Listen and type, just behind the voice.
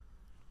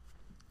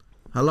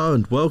Hello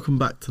and welcome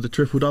back to the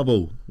Triple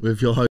Double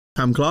with your host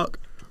Cam Clark.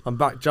 I'm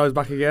back. Joe's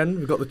back again.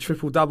 We've got the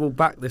triple double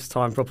back this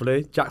time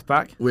properly. Jack's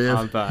back. We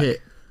have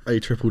hit a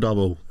triple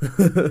double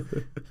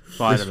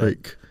this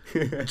week,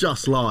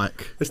 just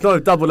like it's not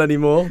a double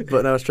anymore,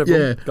 but now it's triple.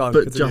 Yeah, but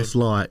continue. Just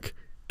like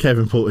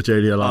Kevin Porter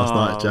Jr. last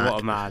night, Jack.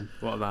 What a man!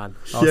 What a man!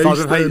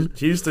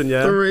 Houston,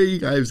 yeah. 3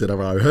 games in a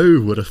row.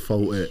 Who would have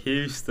thought it?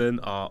 Houston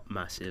are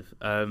massive.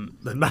 They're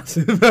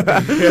massive.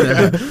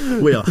 Yeah,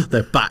 we are.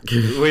 They're back.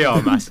 We are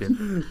massive.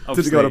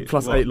 Did you go on a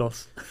 +8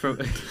 loss?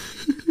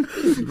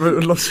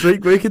 Lost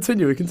streak. We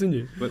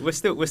continue. We're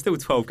still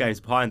 12 games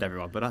behind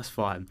everyone, but that's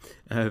fine.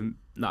 From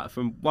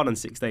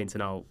 1-16 to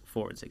now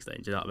 4-16. Do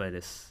you know what I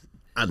mean?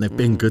 And they've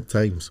been good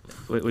teams.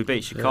 We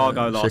beat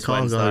Chicago last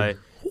Wednesday.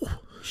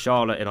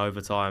 Charlotte in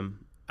overtime,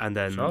 and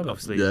then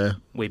obviously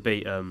we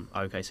beat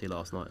OKC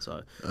last night,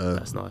 so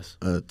that's nice.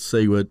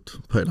 Seaward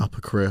putting up a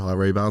career high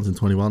rebounds in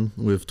 21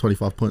 with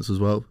 25 points as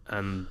well.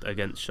 And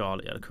against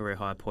Charlotte, he had a career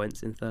high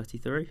points in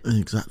 33.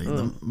 Exactly.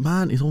 The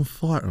man is on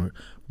fire.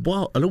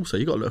 Well, and also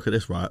you got to look at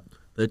this, right?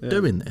 They're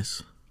doing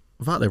this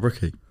without their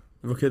rookie.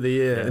 Rookie of the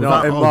year.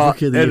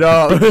 Rookie of the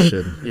year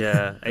prediction.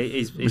 Yeah,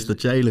 he's Mr.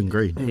 Jalen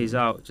Green. He's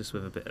out just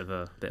with a bit of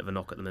a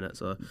knock at the minute.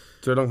 So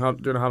do you know how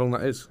long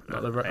that is?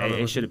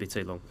 It shouldn't be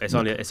too long. It's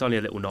only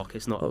a little knock.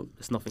 It's not.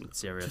 It's nothing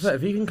serious.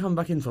 If you can come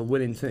back into a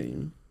winning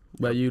team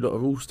where you lot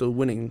are all still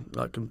winning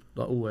like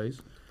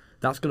always,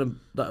 that's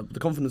the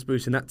confidence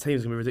boost in that team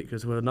is gonna be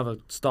ridiculous. With another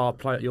star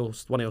player,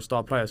 one of your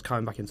star players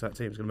coming back into that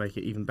team is gonna make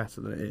it even better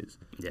than it is.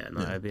 Yeah,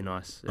 it'd be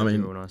nice. It'd be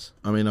real nice.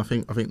 I mean, I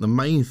think the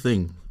main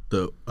thing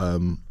that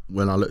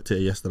when I looked at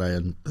it yesterday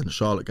and the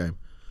Charlotte game,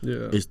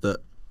 is that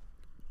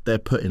they're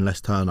putting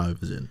less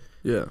turnovers in.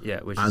 Yeah,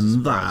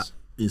 and that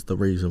is the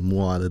reason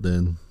why they're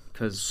doing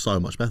so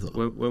much better.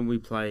 When we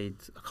played,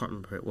 I can't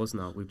remember who it was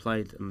now. We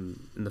played in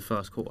the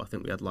first quarter. I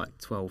think we had like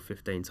 12,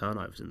 15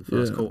 turnovers in the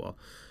first quarter.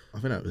 I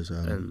think that was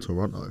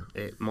Toronto.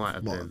 It might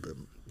have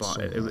been,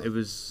 but it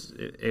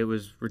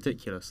was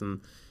ridiculous.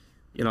 And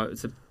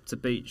to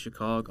beat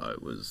Chicago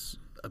was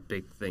a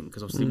big thing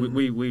because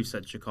obviously we've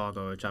said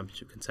Chicago are a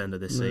championship contender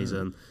this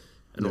season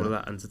and all of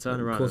that, and to turn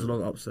around caused a lot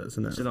of upsets,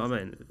 isn't it? Do you know what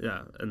I mean?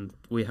 Yeah, and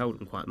we held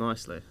them quite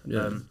nicely.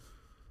 Yeah.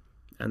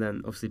 And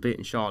then obviously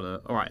beating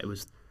Charlotte, all right, it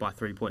was by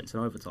 3 points in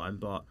overtime,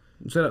 but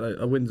so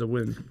that a win's a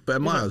win. But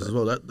in my eyes as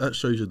well, that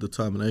shows your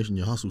determination,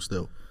 your hustle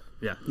still.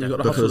 Yeah, you got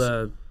to hustle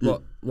there.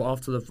 What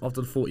after the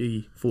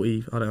 40?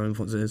 I don't know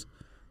what it is.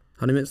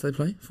 How many minutes they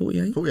play?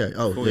 48? 48.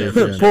 Oh, 48.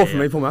 Yeah. Poor for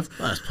me, poor maths.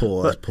 That's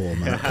poor,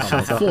 man.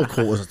 4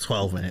 quarters of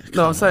 12 minutes.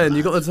 No, I'm saying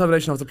you got the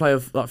determination after play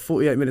of like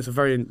 48 minutes of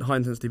very high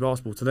intensity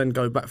basketball to then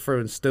go back through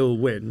and still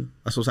win.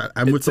 That's what's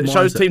happening. And it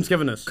shows team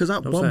togetherness. Because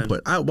at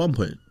one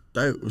point,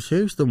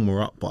 Houston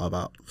were up by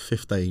about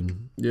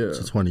 15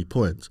 to 20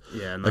 points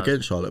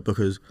against Charlotte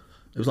because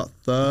it was like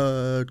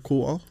third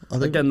quarter, I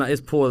think. Again, that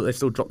is poor that they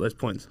still dropped those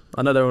points.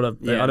 I know they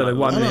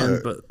won in the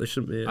end, but they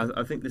shouldn't be.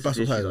 I think this is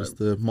the issue. It's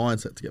the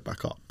mindset to get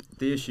back up.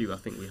 The issue I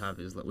think we have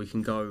is that we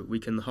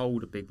can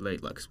hold a big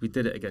lead. Like, 'cause we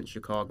did it against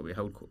Chicago, we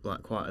held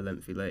like quite a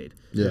lengthy lead.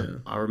 Yeah.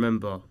 I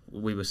remember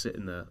we were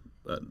sitting there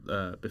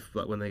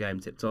before, like when the game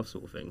tipped off,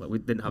 sort of thing. Like we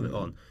didn't have it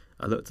on.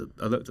 I looked at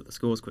the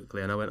scores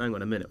quickly, and I went, "Hang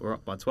on a minute, we're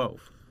up by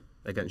 12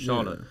 against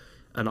Charlotte,"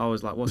 and I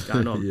was like, "What's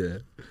going on?"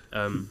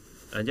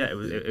 And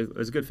it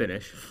was a good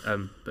finish.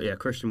 But yeah,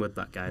 Christian Wood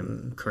that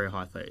game, career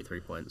high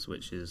 33 points,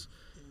 which is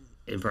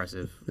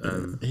impressive.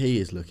 He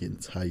is looking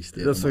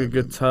tasty. That's like a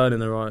good turn in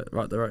the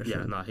right direction.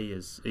 Yeah, no, he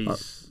is.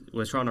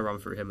 We're trying to run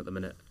through him at the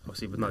minute,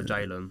 obviously with no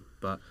Jalen.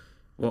 But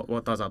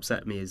what does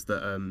upset me is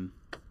that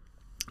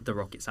the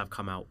Rockets have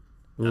come out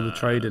all the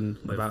trading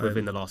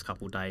within the last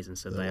couple of days and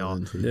said they're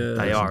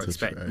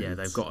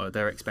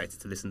expected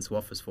to listen to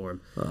offers for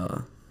him,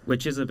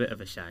 which is a bit of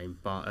a shame.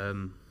 But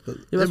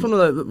that's one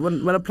of the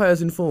when a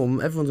player's in form,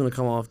 everyone's going to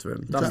come after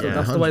him.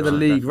 That's the way the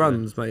league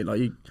runs, mate.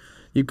 Like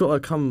you've got to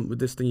come with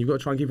this thing. You've got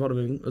to try and keep hold of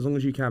him as long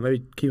as you can.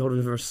 Maybe keep hold of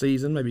him for a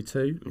season, maybe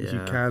 2 if you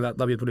can. That'd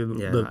be probably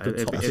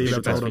the top seed.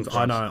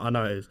 I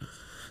know it is,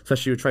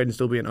 especially with trading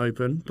still being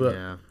open.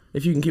 But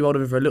if you can keep hold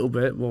of him for a little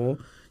bit more,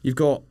 you've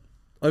got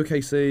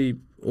OKC,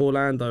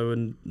 Orlando,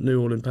 and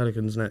New Orleans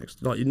Pelicans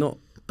next. Like you're not.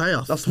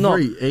 That's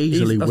three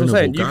easily winnable that's what I'm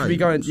saying.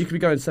 games. You could be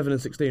going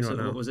 7-16 right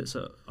now. What was it?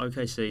 So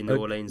OKC, New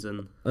Orleans,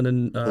 and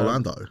then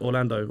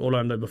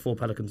Orlando before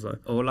Pelicans though.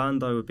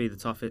 Orlando would be the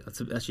toughest.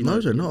 Actually,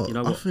 no, they're not. You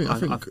know what? I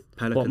think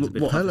Pelicans would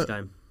be the toughest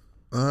game.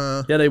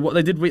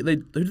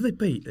 Who did they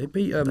beat? They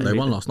beat. They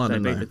won last night. They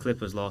didn't beat the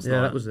Clippers last night.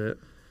 Yeah, that was it.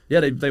 Yeah,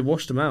 they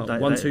washed them out.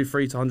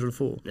 1-2-3 to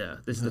 104. Yeah,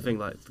 this is the thing.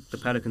 Like the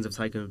Pelicans have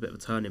taken a bit of a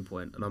turning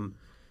point, and I'm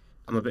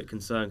a bit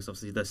concerned because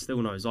obviously there's still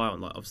no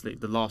Zion. Like obviously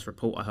the last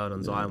report I heard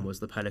on Zion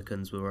was the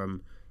Pelicans were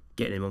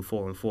getting him on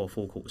 4-on-4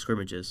 full-court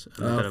scrimmages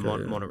and they're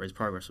going to monitor his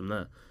progress from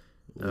there.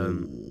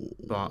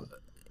 But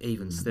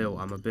even still,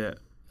 I'm a bit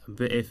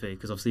iffy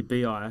because obviously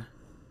Bi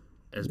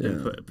has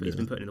been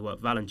putting in the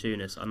work.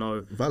 Valanciunas, I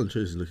know.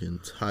 Valanciunas is looking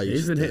tasty.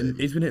 He's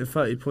been hitting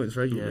 30 points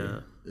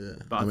regularly. Yeah.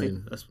 But I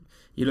think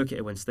you look at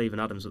it when Steven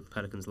Adams was at the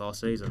Pelicans last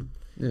season.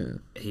 Yeah.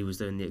 He was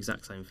doing the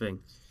exact same thing.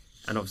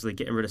 And obviously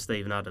getting rid of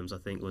Steven Adams, I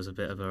think, was a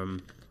bit of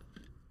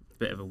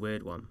a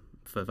weird one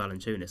for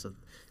Valanciunas,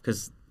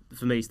 because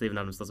for me, Steven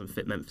Adams doesn't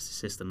fit Memphis'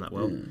 system that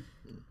well.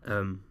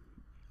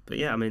 But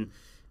yeah, I mean,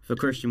 for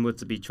Christian Wood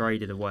to be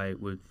traded away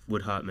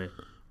would hurt me.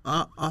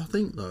 I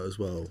think though as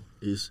well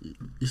is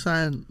you're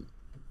saying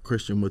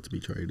Christian Wood to be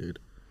traded.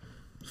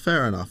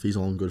 Fair enough, he's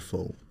on good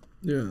form.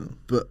 Yeah.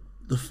 But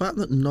the fact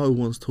that no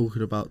one's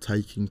talking about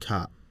taking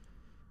Cat.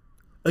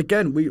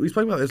 Again, we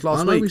spoke about this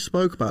last week. I know we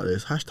spoke about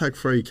this. Hashtag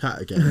free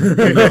Cat again. You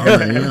know what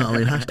I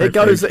mean? Hashtag it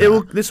goes.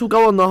 Free This will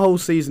go on the whole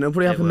season. It'll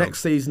probably happen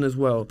next season as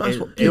well. That's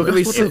what I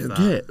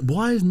get.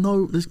 Why is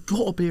there's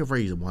got to be a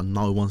reason why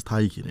no one's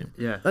taking him.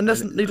 Yeah, and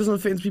he doesn't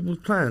fit into people's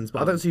plans.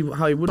 But I don't see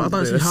how he wouldn't.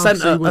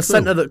 A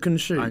centre that can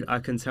shoot. I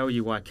can tell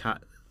you why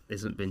Cat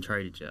isn't been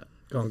traded yet.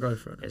 Go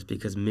for it. It's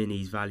because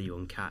Minnie's value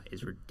on Cat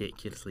is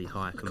ridiculously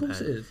high compared. Of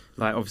course it is.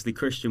 Like obviously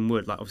Christian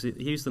Wood, like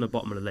obviously Houston are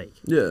bottom of the league.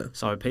 Yeah.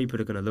 So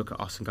people are going to look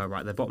at us and go,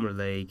 right, they're bottom of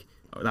the league.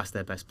 That's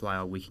their best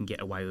player. We can get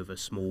away with a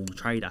small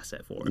trade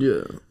asset for him.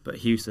 Yeah. But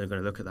Houston are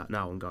going to look at that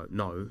now and go,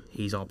 no,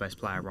 he's our best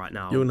player right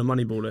now. You're going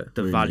to moneyball it.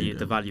 The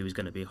value is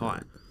going to be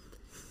high.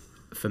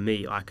 For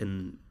me, I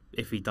can.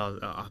 If he does,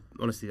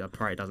 honestly, I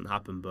pray it doesn't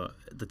happen. But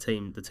the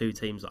two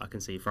teams that I can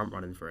see front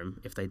running for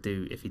him, if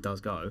he does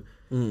go,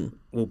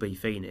 will be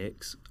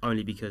Phoenix.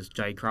 Only because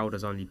Jay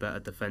Crowder's only better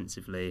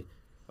defensively.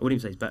 I wouldn't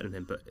even say he's better than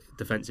him, but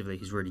defensively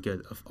he's really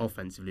good.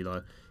 Offensively,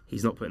 though,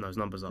 he's not putting those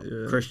numbers up.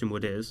 Yeah. Christian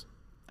Wood is,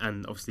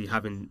 and obviously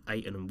having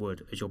Ayton and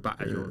Wood as your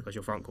as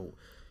your front court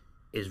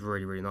is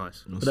really, really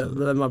nice. But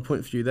then my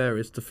point for you there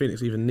is, do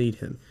Phoenix even need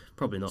him?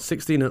 Probably not.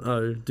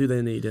 16-0, do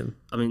they need him?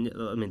 I mean,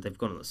 they've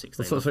gone on a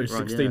 16. Sorry,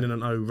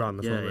 16-0 run.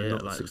 That's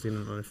not like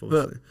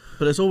 16-0.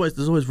 But there's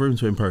always room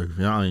to improve.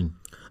 You know what I mean?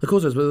 Of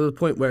course, there's a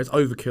point where it's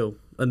overkill,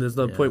 and there's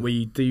the point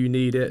where do you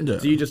need it? Yeah.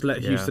 Do you just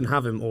let Houston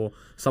have him, or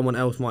someone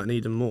else might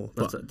need him more?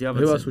 But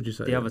who else would you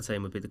say? The other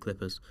team would be the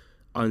Clippers,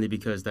 only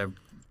because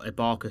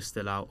Ibaka's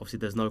still out. Obviously,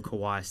 there's no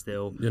Kawhi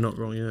still. You're not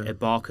wrong, yeah.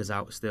 Ibaka's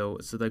out still,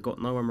 so they've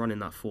got no one running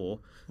that 4.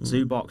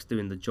 Zubac's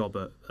doing the job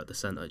at the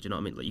centre. Do you know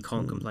what I mean? Like you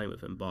can't complain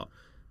with him, but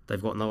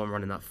they've got no one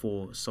running that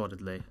 4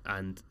 solidly.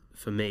 And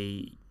for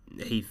me,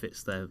 he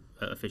fits their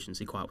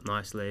efficiency quite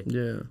nicely.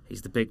 Yeah,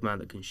 he's the big man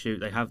that can shoot.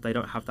 They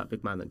don't have that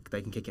big man that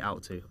they can kick it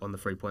out to on the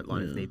 3-point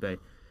line if need be.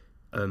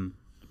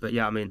 But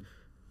yeah, I mean,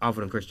 other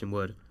than Christian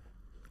Wood,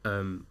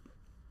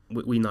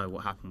 we know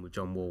what happened with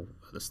John Wall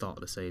at the start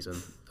of the season.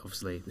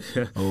 Obviously,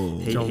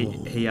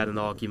 he had an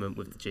argument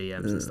with the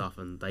GMs and stuff,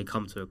 and they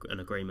come to an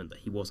agreement that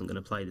he wasn't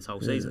going to play this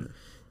whole season.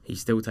 He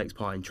still takes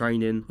part in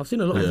training. I've seen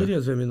a lot of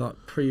videos of him in like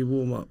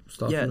pre-warm-up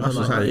stuff. Yeah,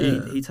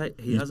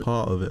 he's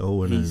part of it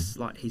all. He's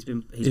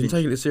been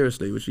taking it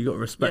seriously, which you got to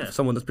respect for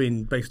someone that's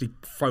been basically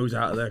froze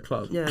out of their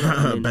club. Yeah,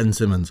 I mean, Ben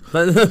Simmons.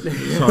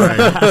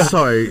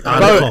 sorry.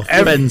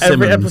 Ben Simmons.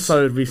 Every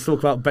episode we talk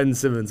about Ben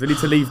Simmons. We need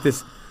to leave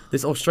this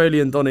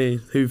Australian Donny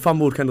who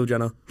fumbled Kendall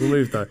Jenner. We'll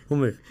move though.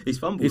 He's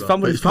fumbled.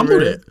 He's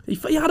fumbled it.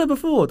 He had her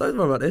before. Don't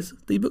worry about this.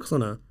 The books on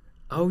her.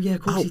 Oh yeah,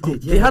 of course he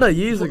did. Yeah. He had her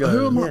years ago.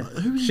 Who am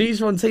I?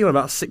 She's on team with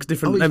about 6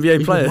 different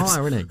NBA players. He's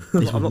Maya, isn't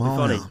he? I'm not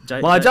being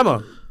funny. Maya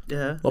Jammer.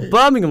 Yeah. Well,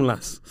 Birmingham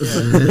lass.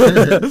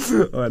 Yeah.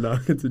 All right, now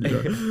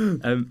continue.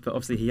 But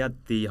obviously he had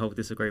the whole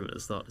disagreement at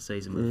the start of the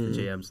season with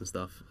the GMs and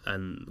stuff,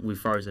 and we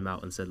froze him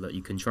out and said, look,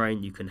 you can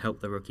train, you can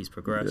help the rookies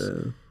progress.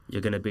 Yeah.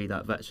 You're going to be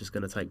that vet's just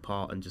going to take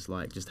part and just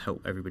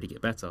help everybody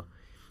get better.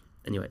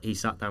 Anyway, he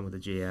sat down with the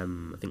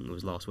GM, I think it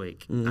was last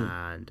week,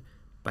 and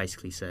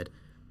basically said,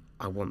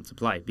 I want to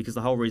play. Because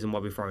the whole reason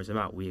why we froze him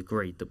out, we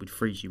agreed that we'd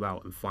freeze you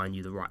out and find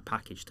you the right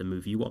package to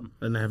move you on.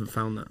 And they haven't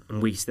found that.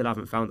 And we still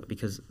haven't found it,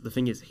 because the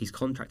thing is, his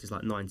contract is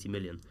like 90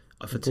 million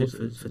for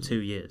 2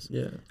 years.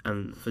 Yeah.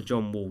 And for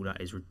John Wall, that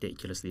is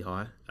ridiculously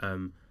high.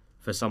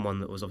 For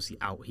someone that was obviously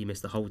out, he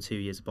missed the whole 2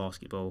 years of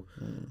basketball.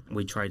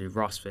 We traded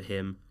Russ for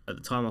him. At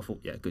the time, I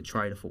thought, good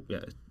trade. I thought,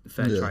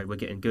 fair trade. We're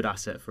getting good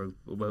asset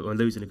we're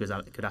losing a good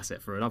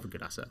asset for another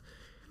good asset.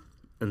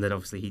 And then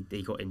obviously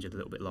he got injured a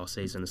little bit last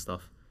season and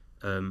stuff.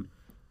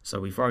 So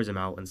we froze him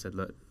out and said,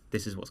 look,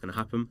 this is what's going to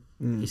happen.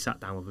 He sat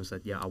down with him and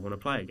said, I want to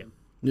play again.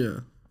 Yeah.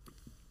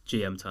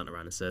 GM turned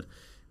around and said,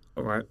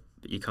 all right,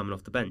 but you're coming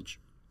off the bench.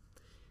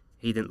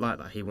 He didn't like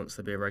that. He wants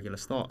to be a regular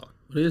starter.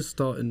 Well, he is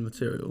starting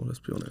material, let's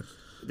be honest.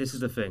 This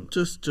is the thing.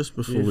 Just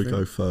before we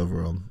go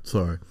further on,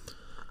 sorry.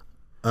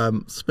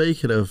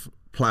 Speaking of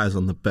players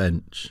on the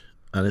bench,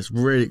 and it's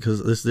really,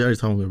 because this is the only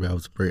time I'm going to be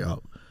able to bring it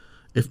up.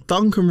 If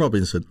Duncan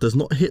Robinson does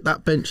not hit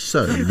that bench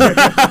soon,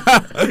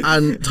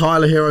 and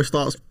Tyler Hero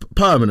starts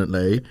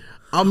permanently,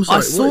 I'm sorry.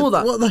 I saw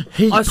that. What the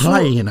heat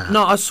playing at?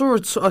 No, I saw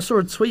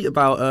a tweet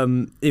about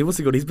what's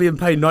he called? He's being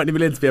paid 90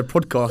 million to be a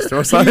podcaster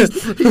or something.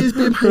 he is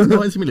being paid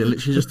 90 million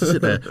literally just to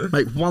sit there,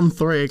 make 1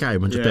 3 a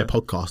game, and just be a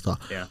podcaster.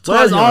 Yeah.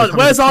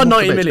 Where's our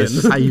 90 million?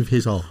 To save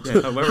his arse.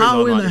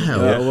 How in the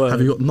hell have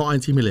you got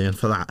 90 million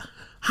for that?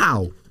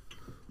 How?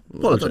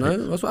 Well, I don't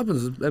know. That's what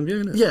happens in NBA,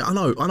 isn't it? Yeah, I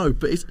know,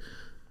 but it's.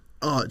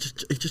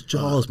 It just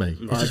jars me.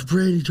 It's just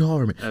really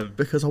jarring me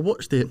because I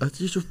watched it.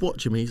 He's just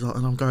watching me. He's like,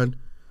 and I'm going,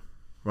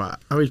 right.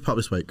 How he's put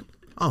this week?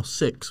 Oh,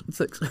 6.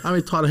 6. How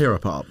many Tyler Hero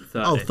put up?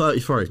 30. Oh,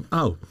 33.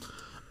 Oh.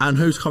 And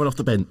who's coming off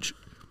the bench?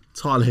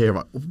 Tyler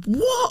Hero.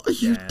 What are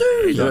you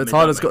doing? Yeah,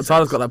 Tyler's got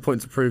that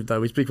point to prove though.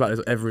 We speak about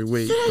this every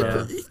week.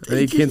 Yeah, but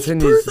he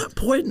continues. Prove that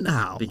point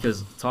now.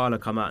 Because Tyler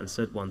come out and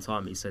said one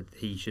time, he said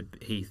he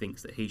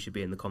thinks that he should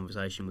be in the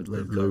conversation with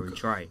Luka and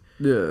Trey.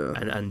 Yeah.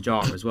 And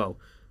Jar as well.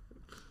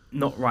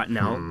 Not right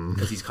now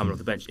because he's coming off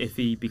the bench. If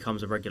he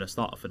becomes a regular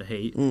starter for the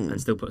Heat and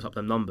still puts up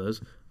them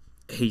numbers,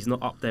 he's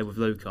not up there with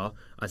Luka.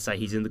 I'd say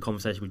he's in the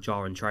conversation with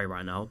Jar and Trey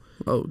right now.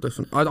 Oh,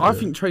 definitely. I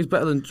think Trey's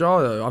better than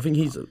Jar though. I think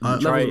he's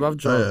levels above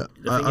Jar.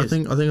 I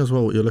think as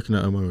well what you're looking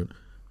at the moment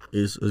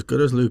is as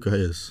good as Luka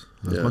is,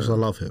 as much as I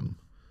love him,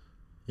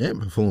 he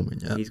ain't performing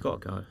yet. He's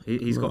got to go.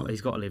 He's got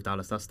to leave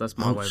Dallas. That's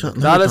my way.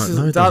 Dallas is.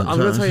 I'm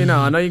going to tell you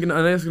now. I know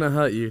it's going to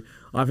hurt you.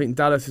 I think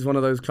Dallas is one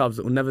of those clubs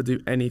that will never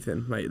do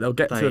anything, mate. They'll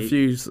get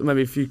to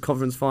maybe a few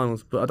conference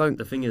finals, but I don't.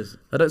 The thing is,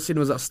 I don't see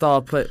him as that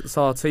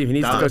star team. He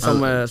needs to go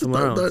somewhere else.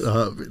 Don't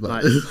hurt me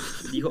like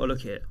you got to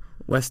look at it.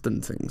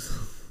 Western things.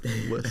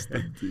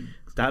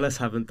 Dallas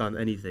haven't done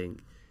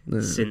anything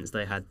since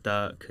they had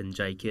Dirk and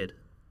J Kidd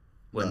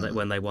when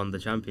they won the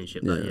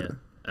championship that year.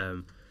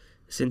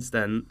 Since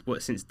then,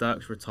 since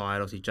Dirk's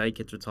retired, obviously J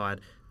Kidd's retired,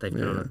 they've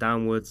been on a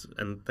downwards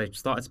and they've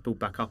started to build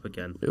back up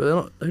again.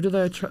 Yeah, who do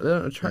they attract? They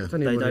don't attract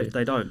anybody.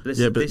 They don't.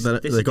 They've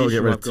got to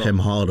get rid of Tim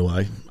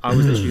Hardaway. I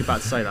was literally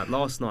about to say that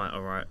last night.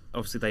 All right,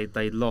 obviously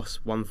they lost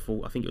I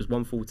think it was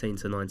 114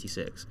 to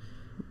 96.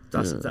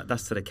 That's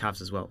to the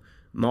Cavs as well.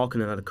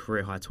 Markkanen had a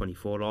career high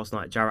 24 last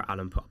night. Jarrett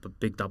Allen put up a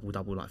big double,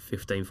 like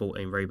 15,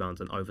 14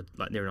 rebounds and over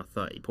like near enough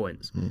 30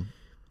 points.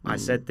 I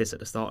said this at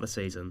the start of the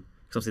season.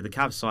 Because obviously the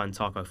Cavs signed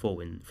Taco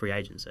Fall in free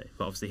agency,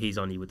 but obviously he's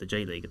only with the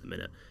G League at the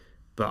minute.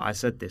 But I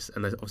said this,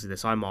 and obviously they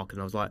signed Mark,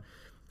 and I was like,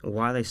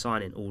 why are they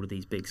signing all of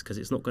these bigs? Because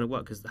it's not going to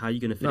work, because how are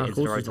you going to fit it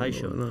into the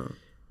rotation?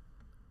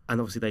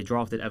 And obviously they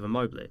drafted Evan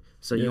Mobley.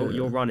 So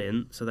you're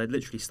running, so they're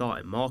literally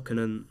starting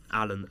Markkanen,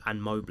 Allen,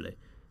 and Mobley.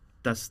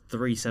 That's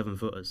 3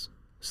 7-footers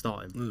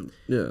starting.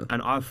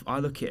 And I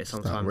look at it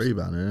sometimes. It's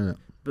rebounding, isn't it?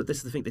 But this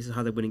is the thing, this is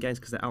how they're winning games,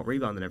 because they're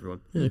out-rebounding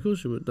everyone. Yeah, of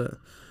course you would there.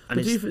 And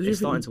it's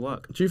starting to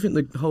work. Do you think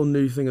the whole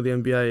new thing of the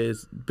NBA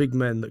is big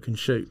men that can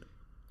shoot?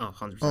 Oh,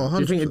 100%. Oh, 100%. Do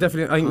you think it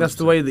definitely? I think that's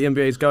the way that the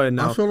NBA is going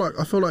now. I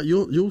feel like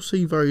you'll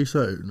see very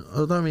soon.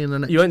 I don't mean the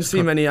next. You won't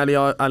see many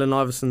Allen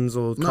Iversons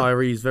or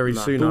Kyries very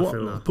soon.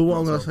 But what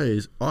I'm going to say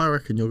is, I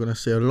reckon you're going to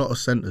see a lot of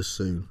centres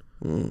soon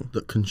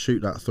that can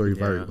shoot that three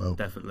very well.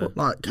 Definitely.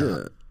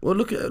 Well,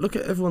 look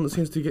at everyone that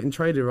seems to be getting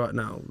traded right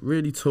now.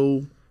 Really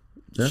tall.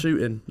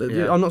 Shooting.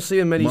 I'm not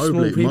seeing many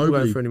small people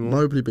going for anymore.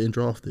 Mobley being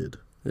drafted.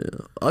 Yeah,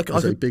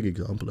 that's a big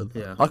example of that.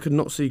 Yeah. I could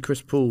not see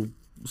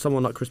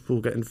someone like Chris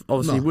Paul getting.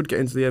 Obviously, he would get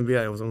into the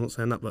NBA. I'm not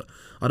saying that, but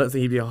I don't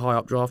think he'd be a high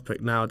up draft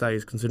pick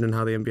nowadays, considering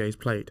how the NBA's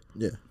played.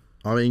 Yeah,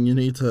 I mean, you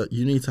need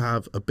to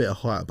have a bit of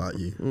height about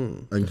you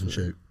and can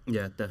shoot.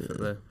 Yeah,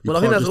 definitely. I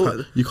think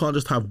that's you can't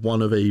just have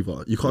one of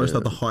either. You can't just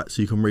have the height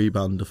so you can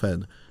rebound and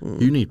defend.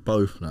 You need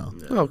both now.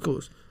 Yeah. Oh, of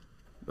course.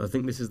 I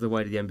think this is the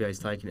way the NBA's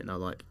taking it now.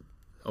 Like,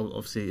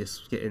 obviously,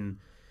 it's getting.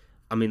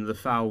 I mean, the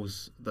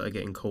fouls that are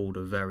getting called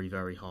are very,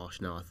 very harsh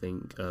now, I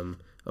think.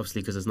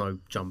 Obviously, because there's no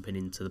jumping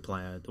into the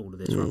player, all of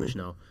this rubbish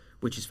now,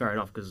 which is fair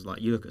enough, because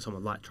like you look at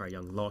someone like Trae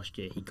Young last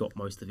year, he got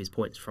most of his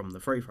points from the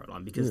free throw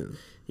line because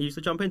he used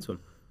to jump into him,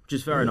 which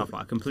is fair enough.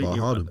 I completely...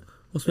 I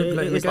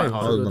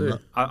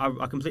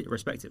completely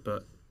respect it,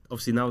 but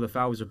obviously now the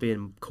fouls are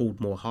being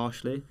called more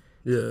harshly.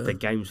 Yeah. The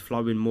game's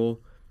flowing more.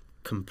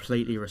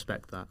 Completely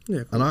respect that.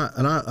 Yeah. And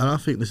I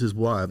think this is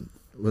why,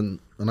 when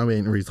I know we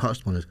ain't really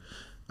touched on it,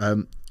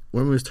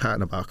 when we was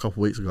chatting about a couple of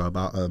weeks ago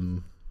about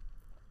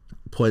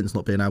points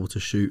not being able to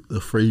shoot the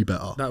three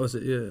better. That was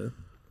it, yeah.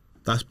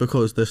 That's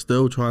because they're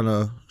still trying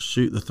to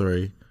shoot the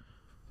three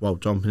while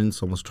jumping in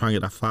someone's trying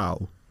to get that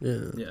foul. Yeah,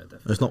 definitely.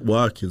 It's not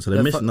working, so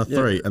they're missing the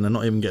three and they're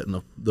not even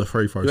getting the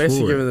free throws. You're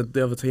basically giving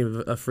the other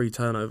team a free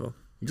turnover.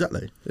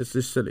 Exactly. It's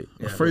just silly.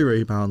 A free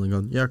rebound and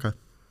going, okay.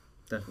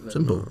 Definitely.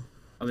 Simple.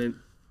 I mean...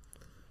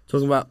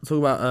 Talking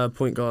about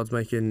point guards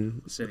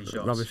making silly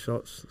shots, rubbish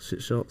shots,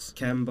 shit shots.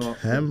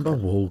 Kemba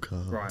Walker.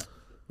 Right.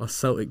 A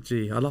Celtic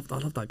G. I love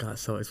that guy at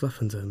Celtics.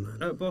 Weapon to him,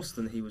 man. At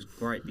Boston, he was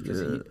great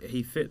because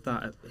he fit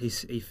that. He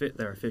fit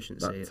their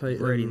efficiency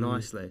Tatum, really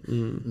nicely.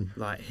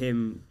 Like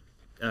him,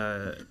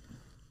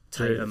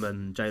 Tatum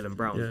and Jaylen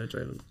Brown. Yeah,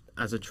 Jaylen.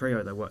 As a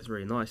trio, they worked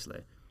really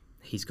nicely.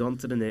 He's gone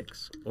to the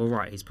Knicks. All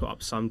right, he's put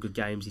up some good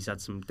games. He's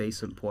had some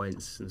decent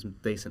points and some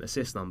decent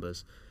assist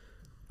numbers.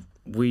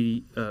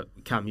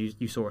 Cam,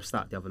 you saw a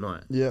stat the other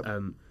night. Yeah.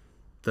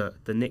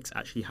 The Knicks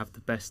actually have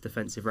the best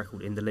defensive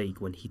record in the league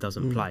when he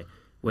doesn't play.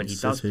 When he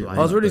does play, I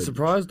was really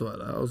surprised by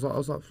that. I was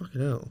like,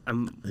 fucking hell.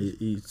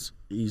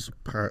 His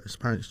parents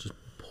just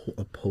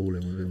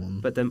appalling with him on.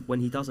 But then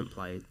when he doesn't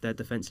play, their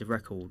defensive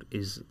record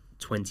is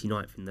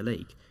 29th in the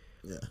league.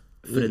 Yeah.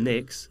 For the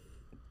Knicks,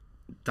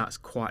 that's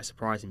quite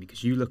surprising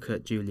because you look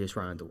at Julius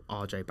Randle,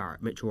 RJ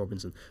Barrett, Mitchell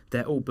Robinson,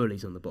 they're all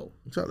bullies on the ball.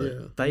 Exactly.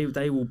 Yeah.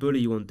 They will bully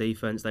you on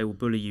defense. They will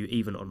bully you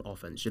even on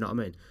offense. You know what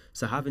I mean?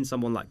 So having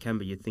someone like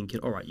Kemba, you're thinking,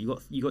 all right, you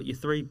got your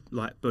three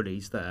like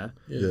bullies there.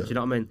 Yeah. Do you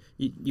know what I mean?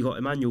 You got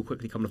Emmanuel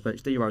quickly coming off the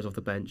bench, D Rose off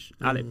the bench,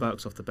 Alec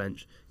Burks off the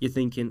bench. You're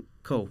thinking,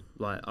 cool,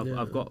 like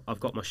I've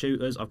got my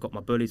shooters, I've got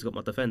my bullies, I've got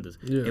my defenders.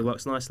 Yeah. It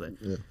works nicely.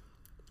 Yeah.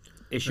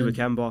 Issue with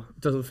Kemba.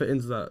 Doesn't fit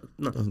into that.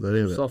 No. Doesn't do any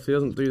of it. Soft, he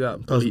doesn't do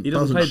that. Doesn't- He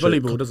doesn't play doesn't bully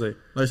shoot. ball, does he?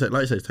 Like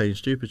I say, he's taking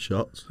stupid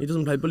shots. He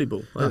doesn't play bully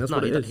ball. I think that's No,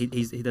 what it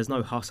is. there's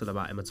no hustle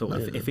about him at all. No.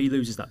 If he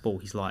loses that ball,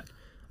 he's like,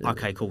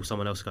 okay, cool,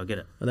 someone else go get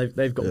it. And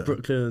they've got Yeah.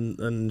 Brooklyn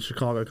and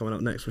Chicago coming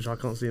up next, which I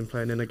can't see him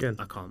playing in again.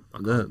 I can't.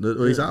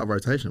 Well, he's out of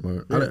rotation at the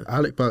moment. Yeah.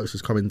 Alec Burks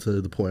has come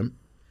into the point.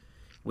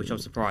 Which I'm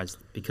surprised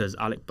because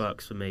Alec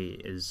Burks for me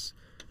is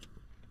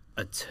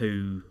a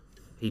 2.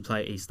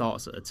 He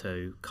starts at a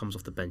 2, comes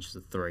off the bench as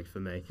a 3 for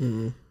me.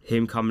 Mm-hmm.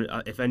 Him coming,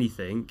 if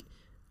anything,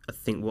 I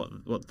think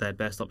what their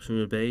best option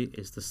would be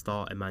is to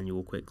start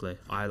Emmanuel quickly.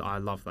 I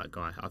love that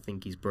guy. I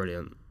think he's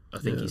brilliant. I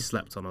think he's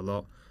slept on a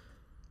lot.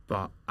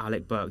 But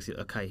Alec Burks,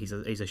 okay, he's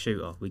a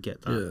shooter. We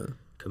get that. Yeah.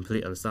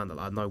 Completely understand that.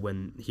 I know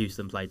when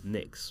Houston played the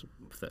Knicks,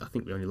 I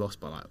think we only lost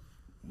by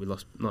we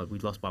lost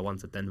by 1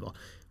 to Denver.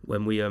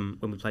 When we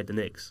played the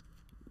Knicks,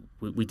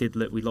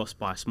 we lost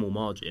by a small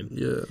margin.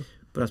 Yeah.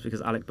 But that's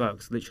because Alec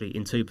Burks, literally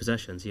in 2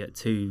 possessions, he had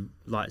 2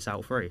 lights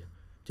out 3. Do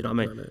you know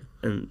what I mean? Right.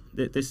 And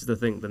this is the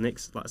thing. The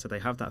Knicks, like I said, they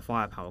have that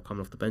firepower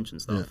coming off the bench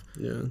and stuff.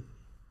 Yeah.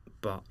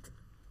 But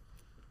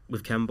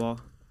with Kemba,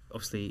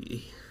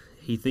 obviously,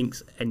 he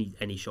thinks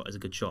any shot is a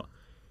good shot.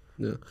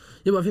 Yeah.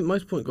 Yeah, but I think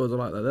most point guards are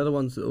like that. They're the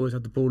ones that always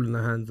have the ball in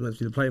their hands and meant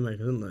to be the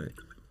playmakers, aren't they?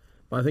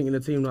 But I think in a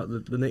team like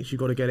the Knicks, you've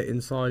got to get it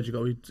inside. You've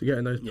got to get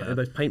in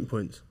those paint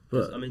points.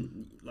 But I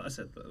mean, like I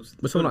said,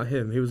 but someone like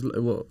him, he was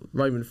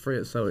roaming free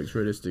at Celtics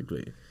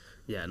realistically.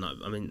 Yeah, no,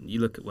 I mean, you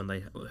look at who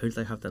did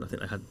they have then? I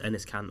think they had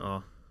Enes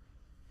Kanter.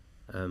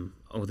 No,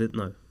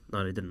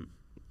 they didn't.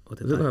 Or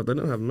did They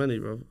don't have many,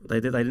 bro. They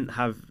didn't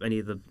have any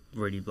of the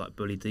really like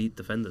bully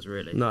defenders,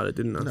 really. No, they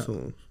didn't at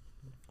all.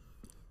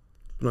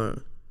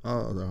 No.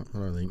 Oh, I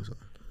don't think so.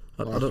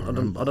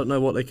 I don't know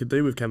what they could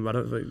do with Kemba. I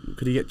don't think,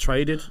 could he get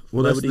traded?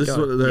 Well, Where this would he is go?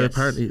 what they're Yes.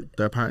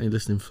 apparently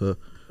listening for.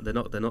 They're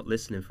not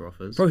listening for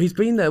offers. Bro, he's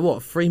been there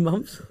 3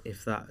 months.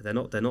 If that, they're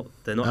not.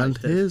 And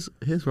here's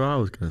what I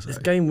was gonna say. It's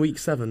game week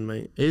 7,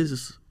 mate.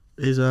 Is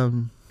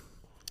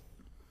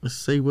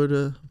Seawood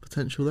a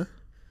potential there?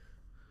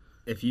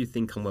 If you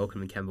think I'm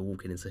welcoming Kemba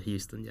walking into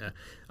Houston, yeah,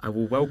 I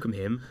will welcome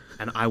him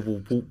and I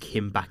will walk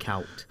him back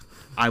out.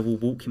 I will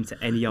walk him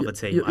to any other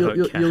team. I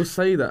don't care. You'll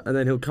say that, and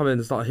then he'll come in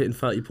and start hitting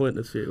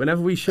 30-pointers for you.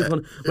 Whenever we shit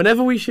on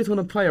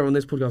a player on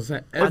this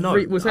podcast,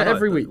 we'll say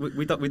every week.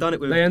 We done it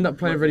with. They end up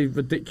playing really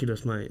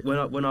ridiculous, mate.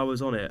 When I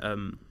was on it, I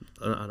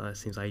know it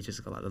seems ages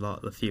ago,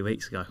 like a few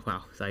weeks ago.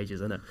 Wow, it's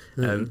ages, isn't it?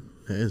 It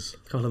is.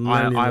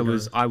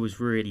 I was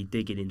really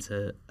digging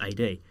into AD.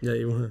 Yeah,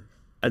 you were.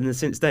 And then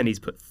since then, he's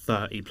put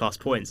 30+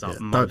 points up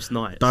most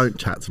nights. Don't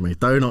chat to me.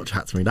 Do not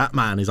chat to me. That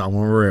man is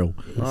unreal.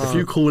 If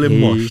you call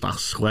him washed, I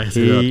swear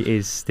to God. He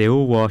is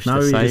still washed. No,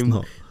 he is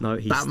not. No,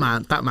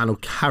 That man will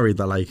carry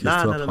the Lakers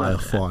to a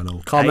playoff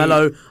final.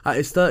 Carmelo, at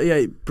his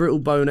 38 brittle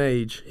bone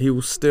age, he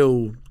will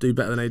still do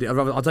better than AD.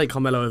 I'll take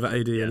Carmelo over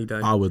AD any day.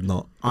 I would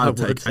not. I'd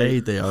take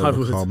AD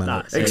over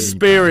Carmelo.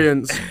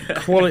 Experience,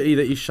 quality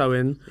that he's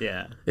showing.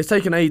 Yeah. It's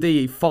taken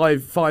AD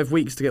five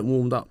weeks to get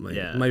warmed up, mate.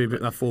 Yeah. Maybe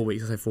 4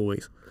 weeks. I say 4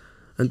 weeks.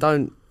 And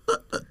don't.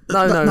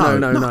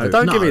 No.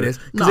 Don't give me this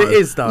because it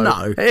is though.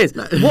 No, it is.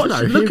 no, Look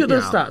at the hear me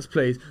out. stats,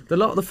 please.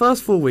 The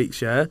first 4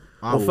 weeks, yeah.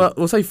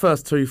 We'll say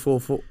first 2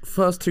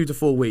 to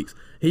 4 weeks.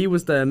 He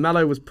was there.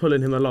 Mallow was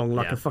pulling him along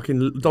like a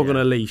fucking dog on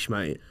a leash,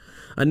 mate.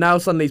 And now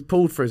suddenly he's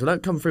pulled through. So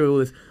don't come through with all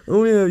this.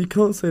 Oh yeah, you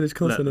can't say this.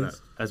 Can't say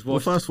this. Well,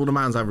 first of all, the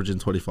man's averaging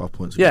 25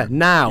 points. Yeah,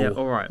 now. Yeah,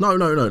 all right.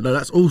 No.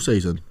 That's all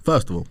season.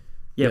 First of all.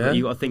 Yeah, but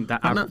you got to think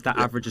that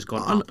average has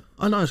gone up.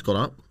 I know it's gone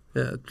up.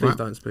 Yeah, please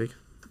don't speak.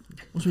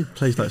 What do you mean,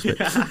 please don't speak?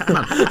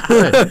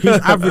 Man,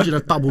 he's averaging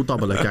a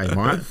double-double a game,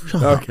 right?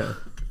 Shut up. Okay.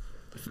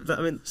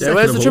 I mean, Yeah,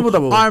 where's the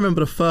triple-double? I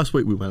remember the first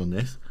week we went on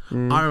this. I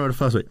remember the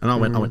first week, and I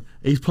went,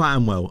 he's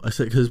playing well. I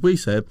said, because we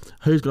said,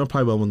 who's going to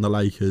play well when the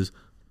Lakers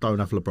don't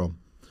have LeBron?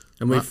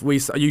 And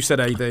you said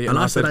AD, and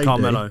I said AD,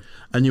 Carmelo.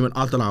 And you went,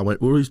 I don't know. I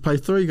went, well, he's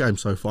played 3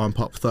 games so far and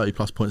put up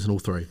 30+ points in all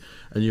 3.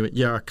 And you went,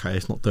 yeah, okay,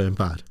 it's not doing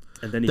bad.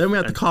 And then we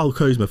had the Kyle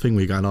Kuzma thing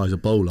where you going, he's a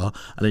bowler.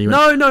 And then you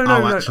went,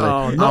 No. Actually,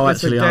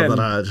 I don't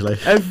know, actually.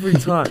 Every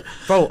time.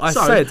 Bro, I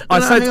said.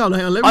 Hang on,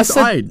 let me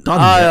I ain't done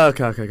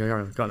yet. Okay,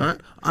 go on. Right?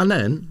 And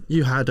then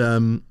you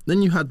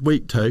had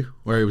week 2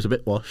 where he was a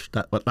bit washed.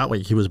 That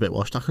week he was a bit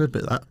washed. I could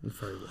admit that.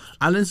 Very washed.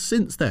 And then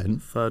since then,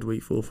 3rd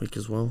week, 4th week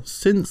as well.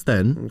 Since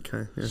then,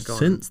 Okay. Yeah,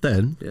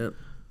 yeah,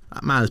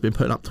 that man has been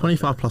putting up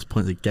 25+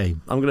 points a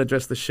game. I'm gonna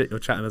address the shit you're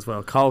chatting as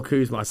well. Kyle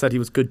Kuzma. I said he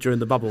was good during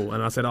the bubble,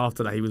 and I said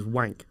after that he was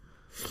wank.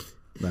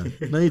 No,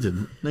 you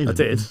didn't. I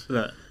did.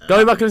 Look,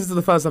 Go back and listen to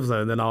the first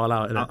episode, and then I'll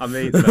allow it. I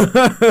mean,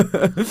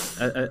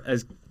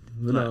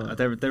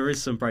 there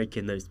is some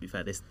breaking news. To be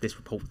fair, this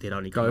report did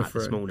only come out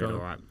this morning. All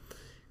right.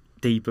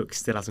 D-Book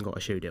still hasn't got a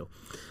shoe deal.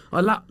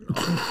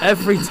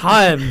 Every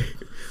time.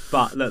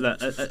 But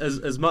look,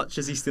 as much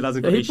as he still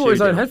hasn't got He his shoe brought his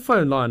deal, own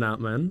headphone line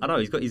out, man. I know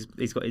he's got his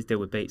deal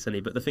with Beats, hasn't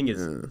he? But the thing is,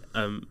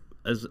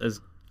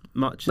 as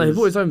much No, as he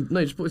bought his own. No,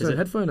 he just bought his Is own it?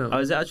 headphone out. Oh,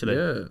 is it actually?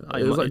 Yeah, Oh, it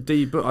you was might- like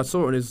D-Book. I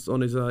saw it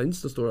on his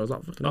Insta story. I was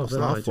like, fucking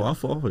hell. I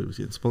thought he was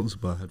getting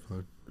sponsored by a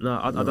headphone. No,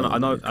 I don't know. I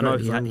know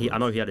Correct, I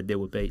know he had a deal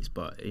with Beats,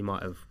 but he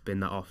might have been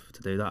that off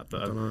to do that.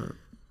 But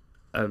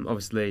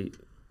obviously,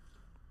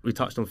 we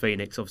touched on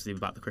Phoenix, obviously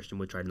about the Christian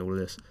Wood trade and all of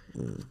this.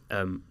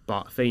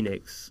 But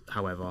Phoenix,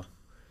 however,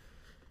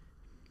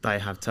 they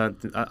have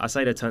turned. I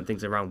say they turned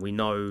things around. We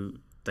know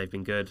they've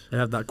been good. They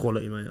have that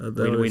quality, mate.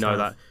 We know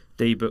that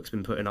D-Book's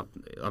been putting up.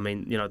 I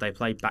mean, they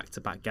played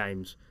back-to-back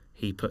games.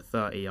 He put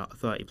 30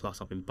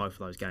 plus up in both of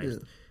those games.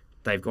 Yeah.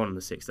 They've gone on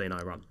the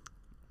 16-0 run,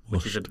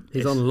 which is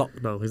He's on lock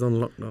now.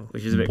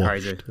 which is a bit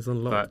crazy. He's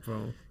on lock,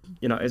 bro.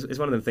 It's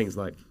one of them things.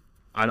 Like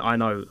I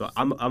know, like,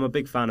 I'm a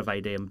big fan of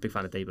AD. I'm a big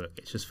fan of D-Book.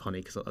 It's just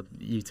funny because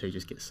you two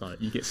just get so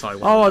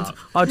wound up.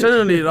 I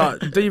genuinely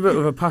like D-Book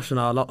with a passion.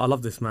 I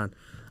love this man,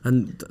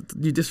 and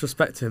you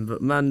disrespect him,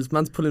 but man's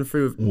pulling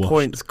through with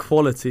points,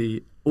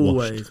 quality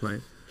always,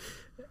 mate.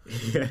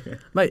 Yeah.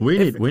 Mate, We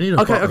need a button. We need a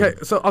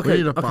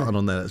okay. button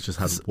on there that's just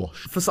had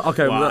washed.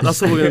 Well,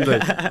 that's what we're gonna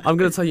do. I'm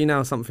gonna tell you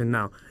now something.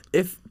 Now,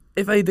 if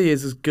AD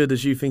is as good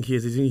as you think he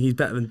is, he's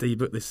better than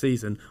D-Book this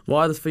season.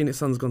 Why has Phoenix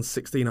Suns gone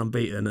 16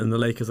 unbeaten and the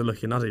Lakers are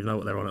looking? I don't even know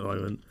what they're on at the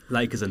moment.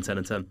 Lakers and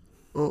 10-10.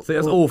 See,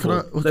 that's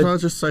awful. Can I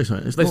just say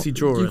something? It's basically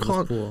not,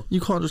 drawing. you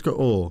can't just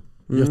go,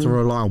 you have to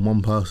rely on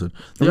one person.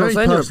 I'm The not only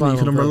saying you're person you relying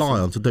can on one rely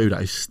person. on to do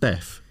that is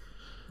Steph.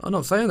 I'm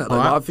not saying that, though.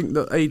 Alright. But I think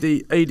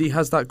that AD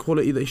has that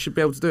quality that he should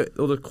be able to do it,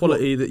 or the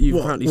quality that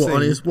you've currently seen.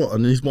 On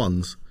his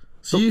ones?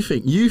 So you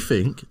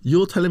think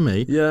you're telling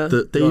me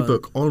that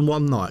D-Book on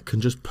one night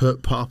can just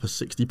put up a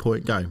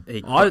 60-point game?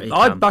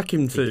 I'd back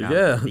him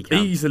to,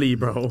 easily,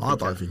 bro. I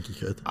don't think he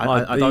could.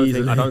 I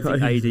don't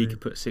think AD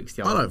could put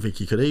 60 up. I don't think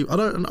he could.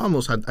 I'm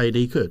not saying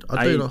AD could.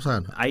 Not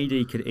saying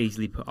AD could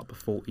easily put up a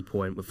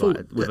 40-point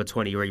with a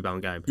 20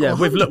 rebound game. Yeah,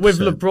 with 100%.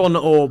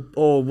 LeBron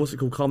or what's it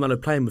called, Carmelo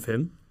playing with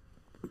him.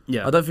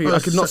 Yeah, I don't think I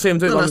could not see him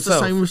do it by that's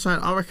himself. the same with saying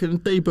I reckon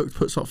D-Book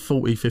puts up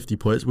 40, 50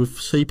 points with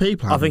CP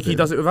playing. I think he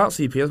does it without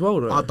CP as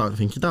well, though. I don't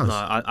think he does.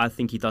 No, I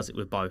think he does it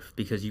with both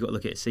because you got to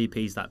look at it.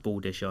 CP's that ball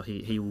disher.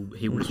 He will.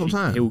 That's what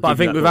I'm saying. But I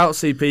think without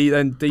CP,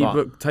 then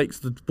D-Book takes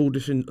the ball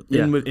dishing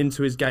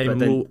into his game. But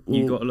And then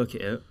you got to look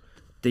at it.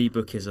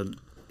 D-Book is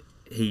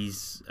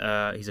he's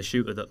a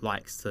shooter that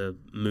likes to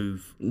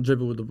move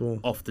dribble with the ball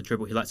off the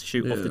dribble. He likes to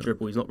shoot off the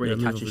dribble. He's not really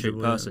a catch and shoot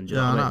person. Do you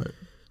Yeah, know what I I know. mean?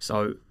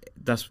 So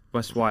that's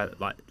why,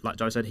 like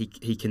Joe said,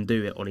 he can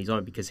do it on his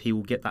own because he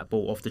will get that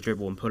ball off the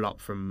dribble and pull up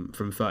from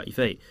 30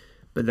 feet.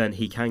 But then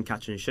he can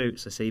catch and shoot.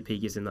 So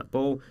CP gives him that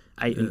ball.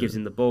 Ayton gives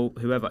him the ball.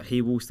 Whoever,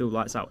 he will still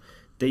lights out.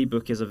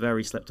 D-Book is a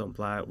very slept-on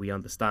player. We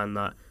understand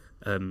that.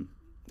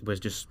 We're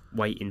just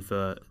waiting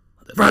for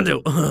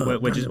Randall.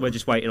 we're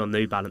just waiting on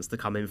New Balance to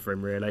come in for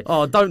him. Really.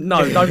 Oh, don't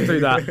do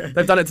that.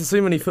 They've done it to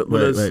so many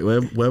footballers.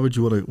 Wait, where would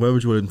you want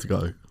him to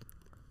go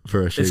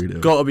for a shoe It's deal?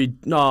 got to be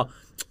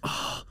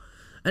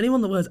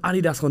anyone that wears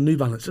Adidas or New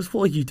Balance. Just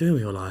what are you doing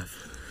with your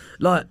life?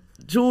 Like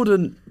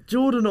Jordan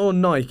or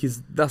Nike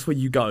that's where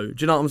you go. Do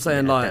you know what I'm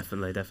saying? Yeah, like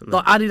definitely.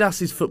 Like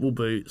Adidas is football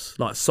boots,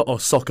 like or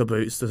soccer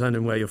boots,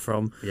 depending where you're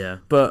from. Yeah.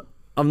 But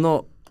I'm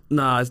not.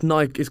 Nah, it's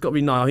Nike. It's got to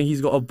be Nike. I think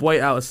he's got to wait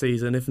out a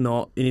season. If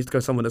not, he needs to go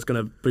somewhere that's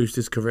going to boost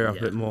his career up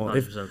a bit more.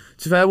 100%.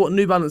 To be fair, what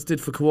New Balance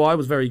did for Kawhi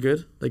was very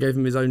good. They gave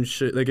him his own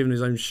shoe. They gave him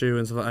his own shoe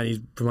and stuff like that, and he's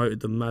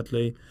promoted them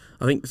madly.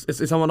 I think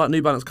if someone like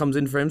New Balance comes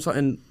in for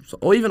him,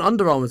 or even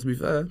Under Armour, to be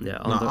fair. Yeah,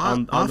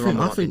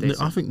 I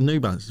think New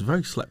Balance is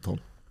very slept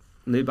on.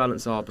 New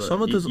Balance are, but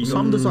Some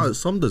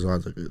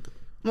designs are good.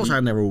 I'm not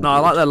saying they're all. No, I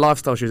like their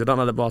lifestyle shoes. I don't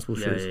like their basketball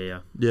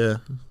shoes. Yeah.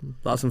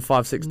 Like some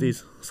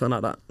 560s,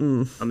 something like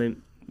that. I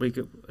mean, we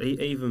could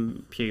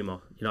even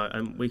Puma,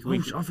 and we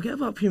I forget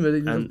about Puma.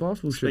 They have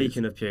basketball shoes.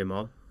 Speaking of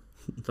Puma,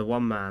 the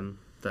one man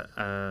that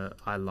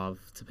I love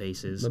to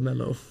pieces,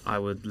 LaMelo. I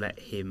would let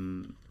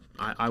him.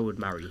 I would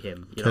marry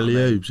him. Kelly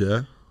Oubs,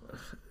 yeah.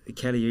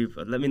 Kelly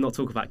Oubre. Let me not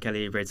talk about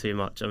Kelly Oubre too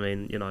much. I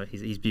mean,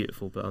 he's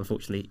beautiful, but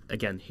unfortunately,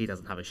 again, he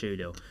doesn't have a shoe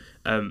deal.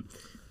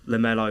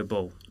 LaMelo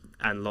Ball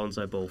and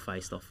Lonzo Ball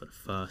faced off for the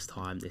first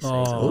time this season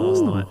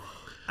last night.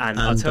 And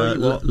I'll tell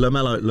you what,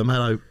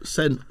 LaMelo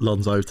sent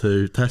Lonzo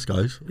to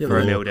Tesco's for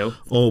a nil deal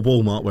or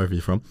Walmart, wherever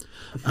you're from,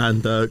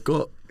 and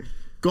got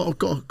a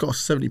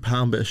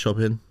 £70 bit of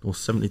shopping or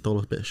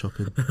 $70 bit of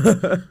shopping,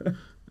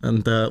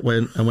 and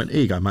went,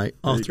 here you go, mate.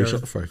 After he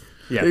shot the free.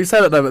 Yeah, you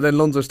say that though, but then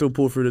Lonzo still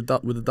pulled through with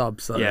the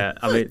dub. So yeah,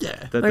 I mean,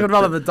 I'd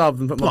rather have the dub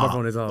than put my brother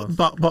on his arse.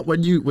 But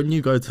when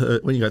you go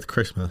to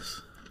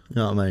Christmas, you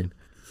know what I mean?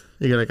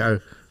 You're gonna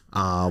go,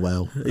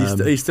 well.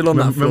 He's still on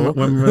that floor.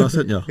 When I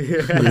sent you.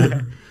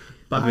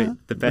 But I mean,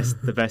 the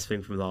best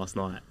thing from last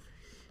night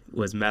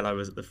was Melo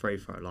was at the free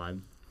throw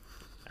line,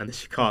 and the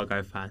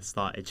Chicago fans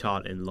started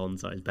chanting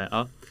 "Lonzo's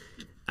better,"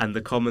 and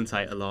the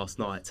commentator last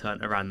night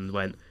turned around and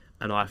went,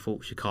 and I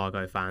thought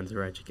Chicago fans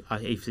were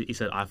educated. He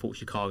said I thought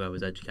Chicago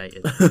was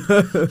educated.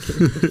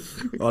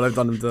 Oh, they've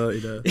done them dirty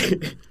there.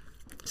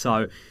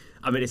 So,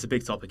 I mean, it's a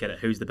big topic, isn't it?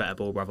 Who's the better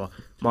ball brother?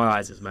 My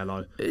eyes is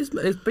Melo.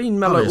 It's been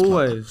Melo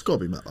always. It's got to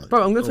be Melo.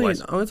 Bro, I'm going to tell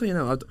you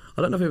now. I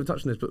don't know if you ever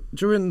touched on this, but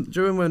during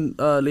when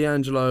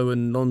Leangelo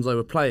and Lonzo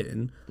were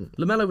playing,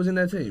 LaMelo was in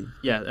their team.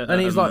 Yeah, and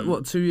he's like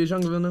what, 2 years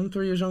younger than them,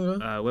 3 years younger.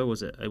 Where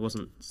was it? It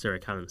wasn't Syria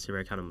Cannon.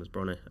 Syria Cannon was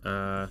Bronny.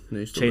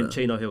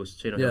 Chino Hills.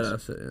 Yeah,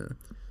 that's it. Yeah.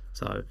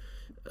 So,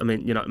 I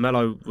mean, you know,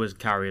 Melo was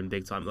carrying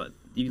big time. Like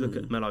you look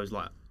at Melo's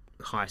like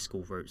high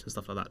school routes and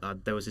stuff like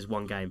that. There was this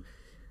one game,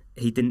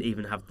 he didn't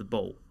even have the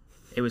ball.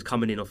 It was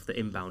coming in off the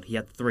inbound. He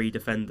had 3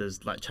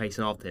 defenders like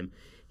chasing after him.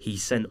 He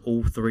sent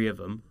all 3 of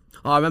them.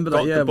 Oh, I remember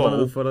that. Yeah, the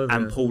ball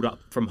and pulled up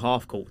from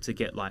half court to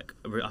get like.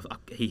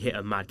 He hit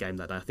a mad game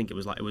that day. I think it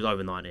was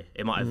over 90.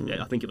 It might have.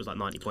 I think it was like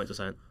 90 points or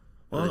something.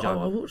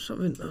 I watched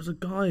something. There was a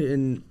guy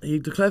he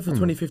declared for the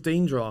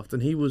 2015 draft,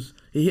 and he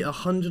hit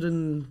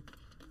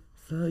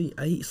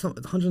 138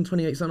 something,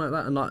 128 something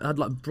like that, and like had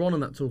like Bron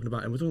and that talking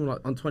about him. We're talking like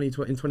in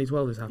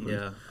 2012 this happened.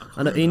 Yeah,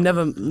 and he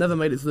never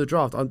made it to the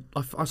draft.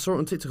 I saw it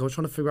on TikTok. I was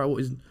trying to figure out what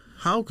his.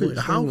 How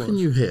can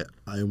you hit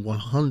a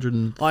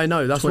 100? I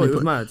know, that's what it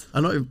was mad.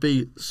 And not even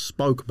be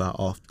spoke about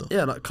after.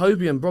 Yeah, like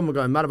Kobe and Bron were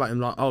going mad about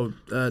him. Like,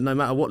 no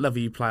matter what level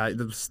you play at,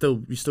 you still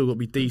got to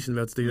be decent to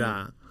be able to do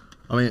that.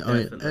 I mean,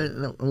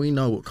 we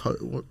know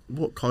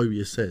what Kobe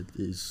has said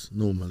is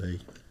normally.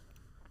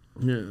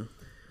 Yeah.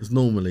 It's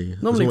normally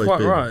quite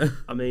been. Right.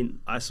 I mean,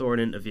 I saw an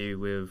interview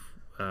with.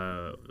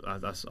 I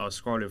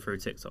was scrolling through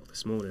TikTok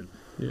this morning.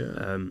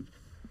 Yeah.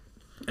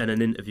 And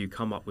an interview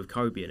come up with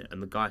Kobe in it, and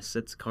the guy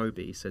said to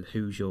Kobe, he said,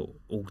 "Who's your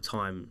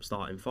all-time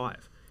starting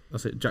 5?"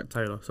 That's it, Jack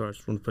Taylor. Sorry, I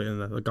just want to put it in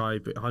there. The guy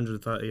beat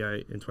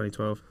 138 in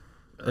 2012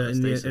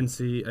 in the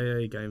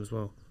NCAA game as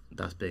well.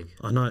 That's big.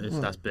 I know it is.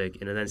 That's big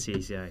in an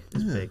NCAA.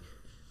 It's big.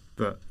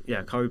 But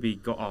yeah, Kobe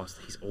got asked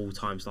his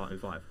all-time starting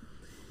 5,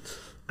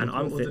 and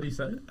what did he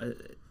say?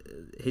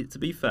 To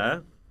be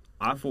fair,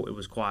 I thought it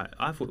was quite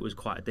a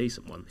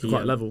decent one.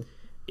 Quite level.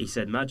 He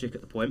said Magic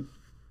at the point.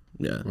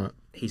 Yeah. Right.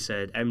 He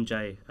said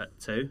MJ at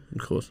 2.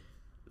 Of course.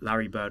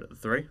 Larry Bird at the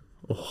 3.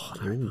 Oh,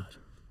 Larry Bird.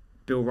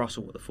 Bill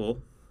Russell at the 4.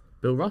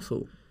 Bill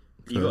Russell.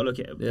 You got to look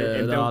at it.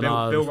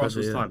 Bill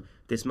Russell's time.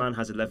 This man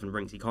has 11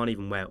 rings. He can't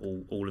even wear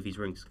all of his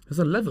rings. There's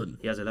 11.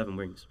 He has 11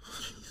 rings.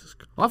 Jesus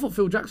Christ. I thought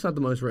Phil Jackson had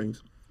the most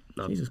rings.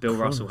 No, Bill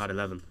Russell had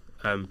 11.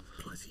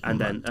 And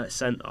then at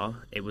centre,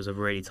 it was a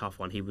really tough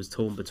one. He was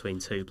torn between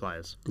 2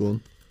 players. Go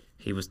on.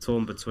 He was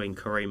torn between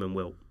Kareem and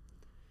Wilt,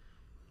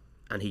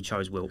 and he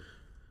chose Wilt.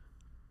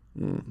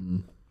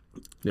 Mm-hmm.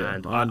 Yeah,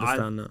 and I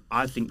understand that.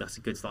 I think that's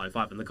a good starting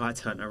 5. And the guy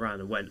turned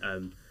around and went,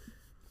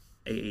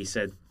 he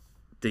said,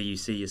 "Do you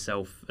see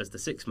yourself as the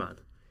 6th man?"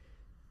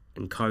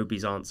 And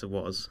Kobe's answer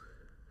was,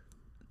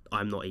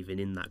 "I'm not even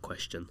in that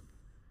question."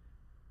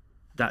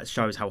 That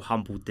shows how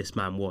humbled this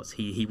man was.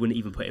 He wouldn't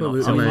even put him up.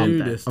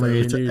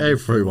 To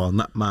everyone,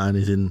 that man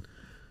is in.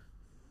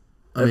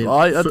 I mean,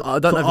 I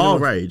don't know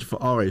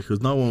for our age,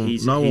 because no one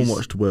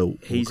watched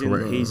Wilt. He's for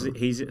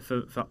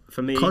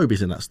me.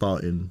 Kobe's in that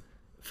starting.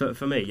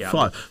 For me, yeah.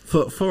 5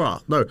 for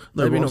us. No,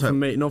 maybe not for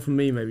me. Not for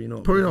me. Maybe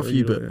not. Probably not for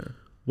you, but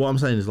what I'm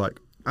saying is like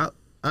at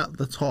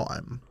the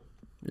time,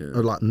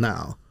 or like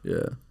now,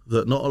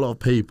 that not a lot of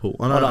people.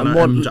 I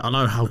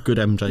know how good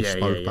MJ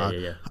spoke about.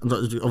 Yeah.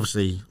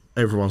 Obviously,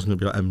 everyone's going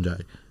to be like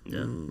MJ.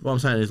 Yeah. What I'm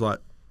saying is like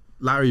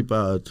Larry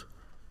Bird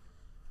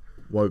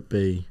won't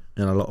be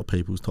in a lot of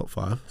people's top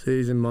 5. See,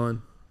 he's in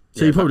mine.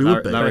 So he probably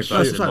would be. Larry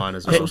Bird's in mine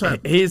as well.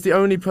 He's the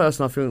only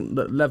person I feel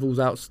that levels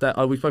out Steph.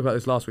 We spoke about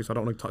this last week, so I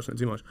don't want to touch on it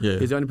too much. Yeah.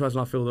 He's the only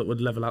person I feel that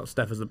would level out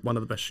Steph as one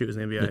of the best shooters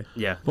in the NBA.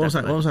 Yeah. What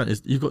I'm saying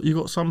is you've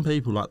got some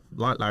people like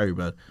Larry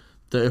Bird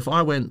that if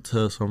I went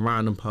to some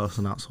random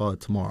person outside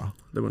tomorrow,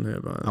 they wouldn't hear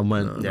about it. And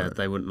went,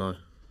 they wouldn't know.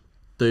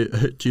 Do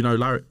you know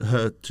Larry?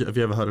 Have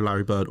you ever heard of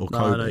Larry Bird or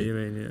Kobe? I know what you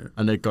mean, yeah.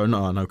 And they'd go,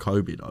 "No, I know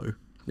Kobe though."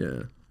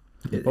 Yeah.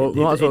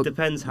 It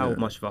depends how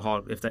much of a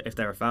hard if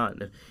they're a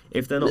fan.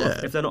 If they're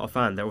not a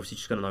fan, they're obviously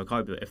just going to know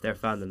Kobe. But if they're a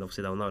fan, then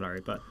obviously they'll know Larry.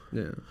 But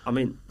yeah, I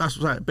mean that's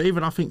what I'm saying. But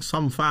even I think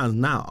some fans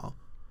now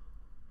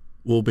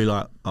will be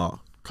like, "Oh,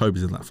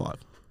 Kobe's in that 5."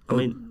 I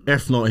mean,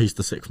 if not, he's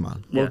the 6th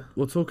man. Yeah.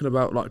 We're talking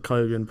about like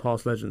Kobe and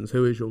past legends.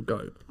 Who is your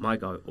GOAT? My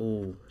GOAT,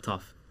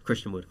 tough.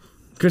 Christian Wood.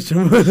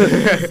 Christian Wood.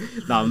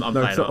 No, I'm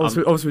playing.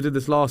 Obviously, we did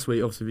this last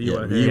week. Obviously, you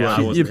weren't here.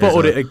 You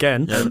bottled it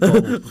again.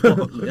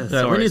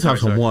 Yeah, we need to have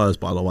some words,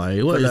 by the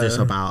way. What is this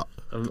about?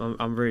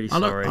 I'm really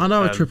sorry. I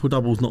know a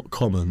triple-double's not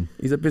common.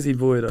 He's a busy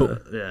boy, though.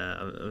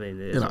 Yeah, I mean...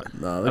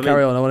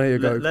 carry on. I want to hear your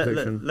GOAT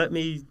prediction. Let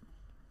me...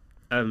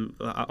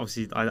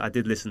 obviously, I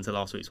did listen to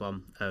last week's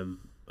one.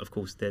 Of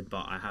course did,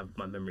 but I have...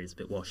 My memory is a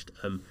bit washed.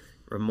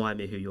 Remind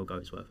me who your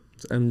GOATs were.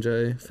 It's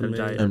MJ.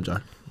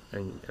 MJ.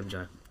 And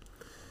MJ.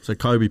 So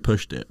Kobe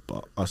pushed it,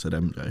 but I said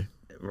MJ.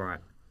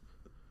 Right.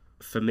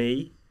 For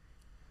me,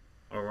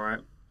 all right,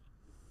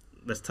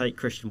 let's take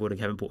Christian Wood and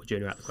Kevin Porter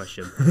Jr. out of the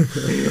question.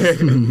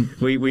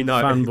 we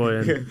know.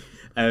 Fanboying.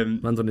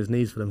 Man's on his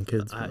knees for them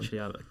kids. Actually,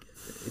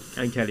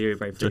 And Kelly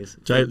Oubre, please.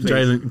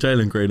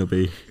 Jalen Green will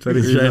be.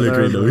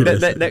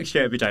 Next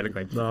year it'll be Jalen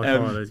Green. No,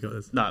 come on, he's got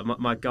this. No,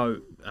 my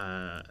GOAT.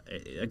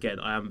 Again,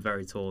 I am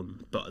very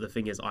torn, but the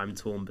thing is, I'm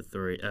torn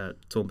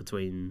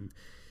between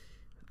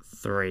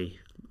three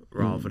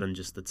rather than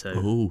just the two.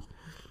 Ooh.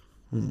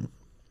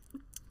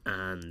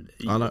 And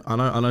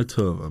I know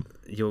two of them.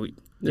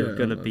 You're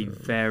going to be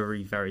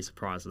very, very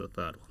surprised at the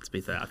third one. To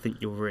be fair, I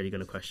think you're really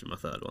going to question my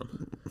third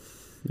one.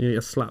 Yeah,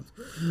 you're slapped.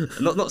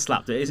 Not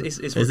slapped. Is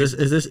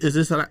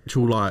this an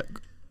actual like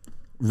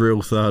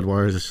real third one?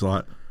 Or is this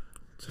like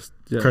just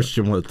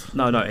Christian Wood?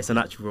 No, it's an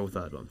actual real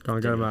third one.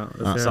 Can't go about.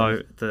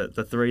 So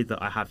the three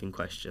that I have in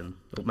question,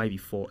 or maybe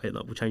four,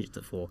 we'll change it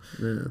to four.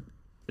 Yeah.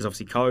 Is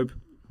obviously Kobe,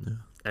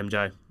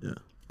 MJ, yeah,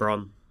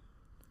 Bron,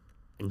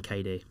 and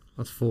KD.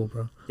 That's four,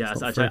 bro. Yeah,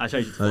 I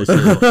changed it to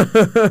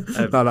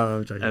four. No,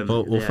 I'm joking.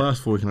 Well,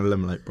 first of all, we can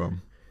eliminate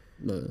Bron.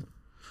 No.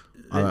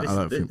 I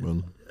don't think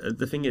Bron.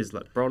 The thing is,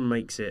 like, Bron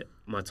makes it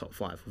my top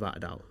five without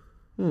a doubt.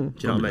 Do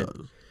you know what I mean?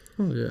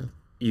 Oh, yeah.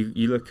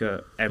 You look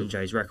at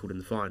MJ's record in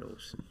the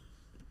finals.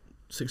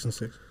 6-6.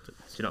 Do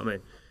you know what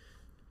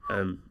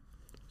I mean?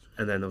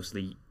 And then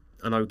obviously,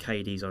 I know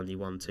KD's only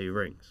won 2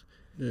 rings.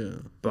 Yeah.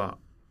 But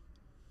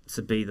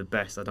to be the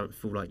best, I don't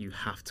feel like you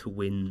have to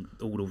win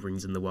all the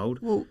rings in the world.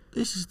 Well,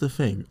 this is the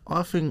thing.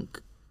 I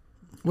think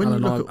when you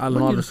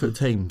look at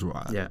teams,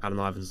 right? Yeah, Allen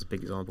Iverson's a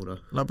big example, though.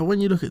 Like, but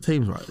when you look at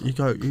teams, right,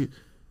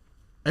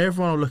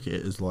 everyone will look at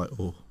it as like,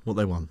 oh, what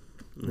they won.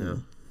 Yeah.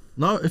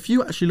 No, if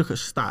you actually look at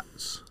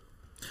stats.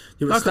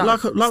 Yeah,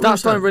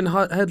 stats don't win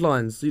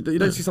headlines. You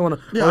don't see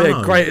someone,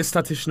 greatest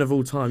statistician of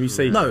all time. You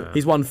see,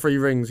 he's won 3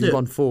 rings, he's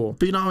won 4.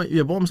 But you know,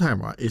 what I'm saying,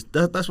 right, is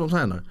that's what I'm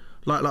saying, though.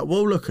 Like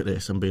we'll look at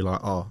this and be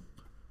like, how's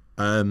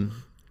I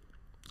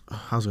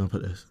going to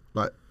put this?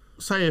 Like,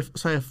 say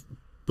if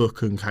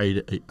Book and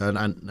KD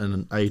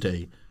and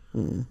AD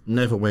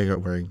never win a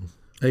ring.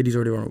 AD's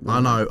already won.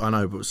 I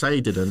know, but say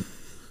he didn't.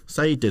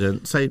 Say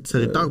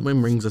they don't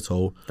win rings at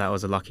all. That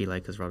was a lucky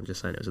Lakers run.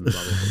 Just saying it was in the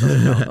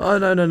bubble. Oh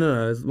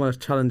no! It's the most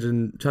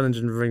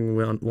challenging ring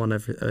won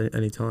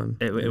any time.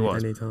 It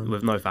was any time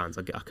with no fans.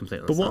 I completely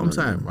understand. But what I'm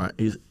saying, right,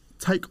 is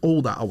take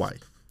all that away,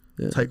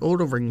 take all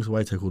the rings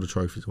away, take all the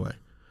trophies away,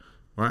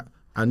 right,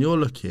 and you're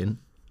looking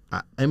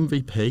at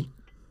MVP,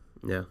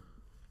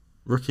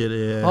 Rookie of the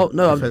Year,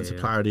 Defensive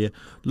Player of the Year.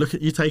 Look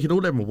at you taking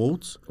all them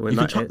awards. You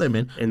can chuck them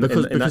in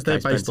because they're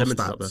based on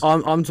stats.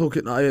 I'm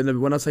talking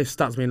when I say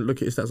stats. I mean look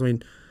at your stats. I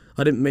mean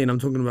I didn't mean I'm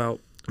talking about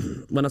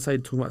when I say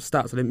talking about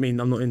stats. I didn't mean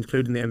I'm not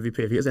including the MVP.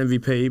 If he gets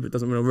MVP but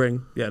doesn't win a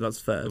ring, that's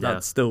fair.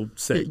 That's still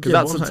sick because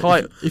that's a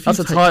title. That's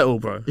a title,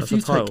 bro. If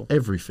you take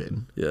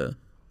everything,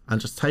 and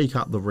just take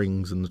out the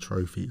rings and the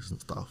trophies and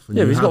stuff. And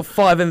he's got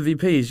 5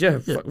 MVPs.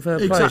 Fair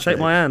play. Exactly. Shake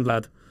my hand,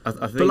 lad. I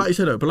think, but like you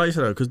said though,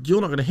 because you're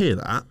not going to hear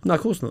that. No,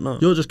 of course not. No,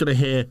 you're just going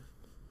to hear,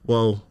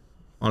 well,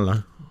 I don't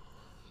know.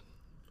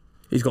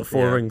 He's got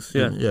 4 rings.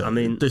 Yeah. I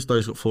mean, this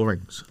guy's got 4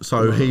 rings,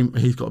 so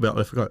he's got to be up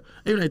there for go.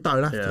 Even though he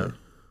don't have to.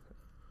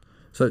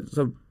 So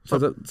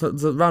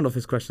to round off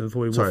his question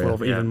before we waffle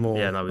off even more.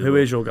 Who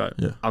is your go?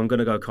 Yeah. I'm going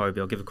to go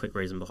Kobe. I'll give a quick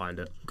reason behind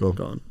it. Go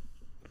on.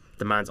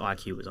 The man's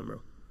IQ is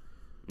unreal.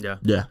 Yeah.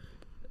 Yeah.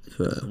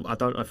 I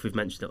don't know if we've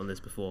mentioned it on this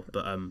before,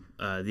 but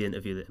the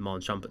interview that Iman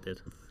Shumpert did.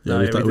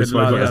 We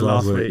spoke about this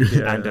last week.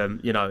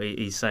 And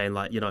he's saying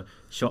like,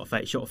 shot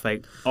fake,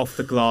 off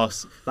the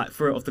glass, like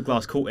threw it off the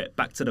glass, caught it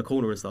back to the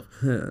corner and stuff.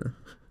 Yeah.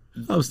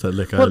 I was still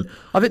looking.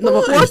 I think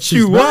what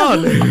you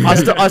won.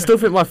 I still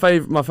think my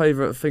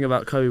favourite thing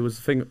about Kobe was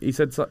the thing he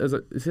said.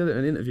 He said it in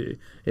an interview.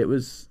 It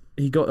was.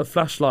 He got a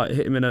flashlight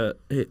hit him in a.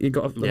 He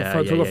got a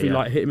photography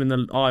light hit him in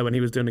the eye when he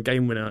was doing a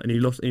game winner, and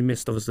he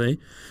missed obviously,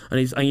 and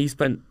he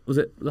spent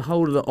the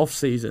whole of the off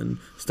season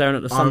staring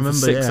at the sun for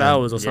 6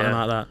 hours or something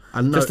like that,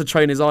 and just to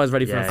train his eyes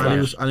ready for a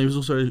flash. And he was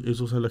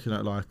also looking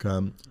at like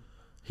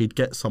he'd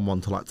get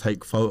someone to like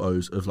take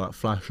photos of like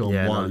flash on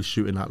while he's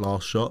shooting that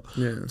last shot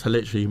to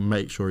literally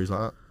make sure he's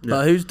like that.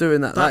 But who's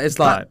doing that? That is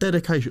like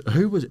dedication.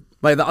 Who was it?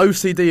 Mate, the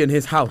OCD in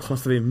his house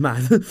must have been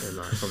mad. No, it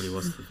probably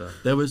was. To be fair.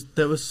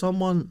 There was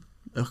someone.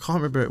 I can't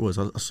remember who it was.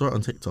 I saw it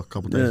on TikTok a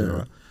couple of days ago,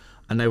 right?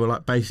 And they were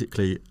like,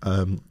 basically,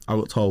 I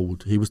got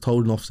told he was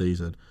told in off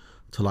season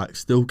to like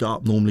still get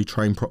up, normally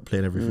train properly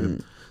and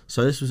everything.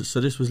 So this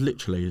was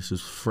literally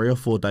 3 or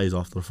 4 days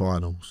after the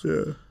finals.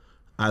 Yeah.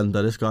 And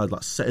this guy had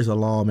like set his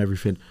alarm,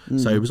 everything.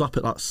 So he was up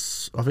at like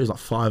I think it was like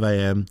 5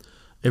 a.m.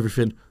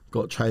 Everything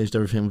got changed.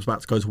 Everything was about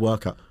to go to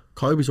workout.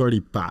 Kobe's already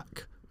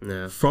back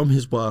from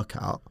his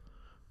workout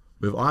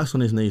with ice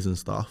on his knees and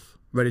stuff.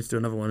 Ready to do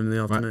another one in the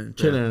afternoon. Right,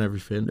 chilling and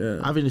everything.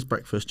 Yeah. Having his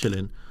breakfast,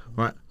 chilling.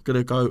 Right,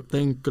 gonna go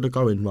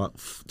in like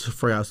to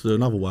 3 hours to do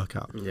another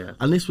workout. Yeah.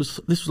 And this was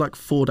like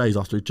 4 days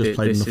after he just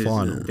played in the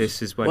finals.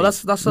 This is when.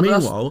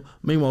 Well,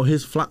 meanwhile,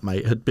 his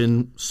flatmate had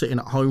been sitting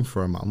at home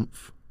for a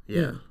month.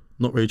 Yeah.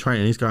 Not really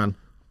training. He's going,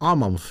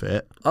 I'm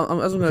unfit.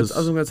 As I'm going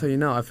to tell you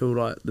now, I feel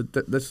like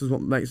this is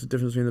what makes the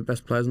difference between the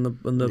best players and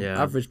the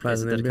average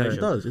players in the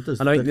NBA. It does.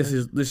 And I think this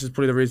is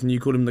probably the reason you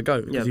call him the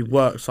GOAT, because he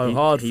worked so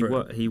hard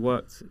for it. He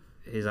worked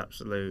his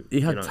absolute.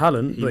 He had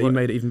talent, but he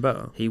made it even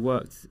better. He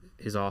worked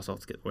his arse off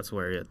to get to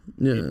where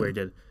he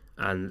did.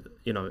 And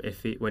you know,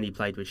 when he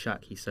played with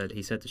Shaq, he said to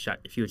Shaq,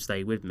 if you had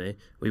stayed with me,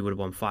 we would have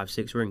won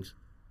 5-6 rings.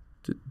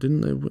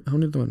 Didn't they? How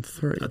many did they win?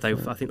 3?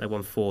 I think they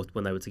won 4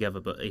 when they were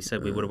together, but he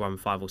said we would have won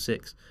 5 or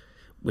 6,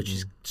 which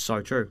is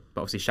so true.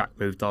 But obviously Shaq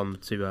moved on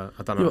to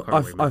I don't know.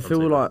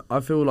 I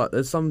feel like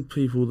there's some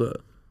people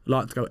that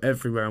like to go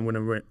everywhere and win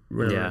a ring.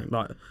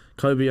 Like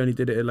Kobe only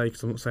did it at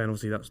Lakers. I'm not saying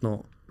obviously that's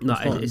not.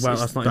 That's not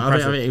impressive.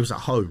 I mean, he was at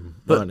home,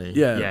 wasn't he?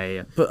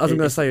 Yeah. But as I'm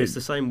going to say, it's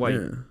the same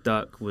way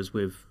Dirk was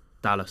with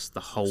Dallas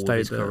the whole of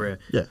his career.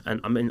 Yeah. And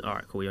I mean, all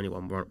right, cool. He only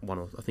won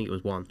one. I think it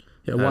was one.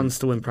 Yeah, one's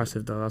still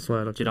impressive though. That's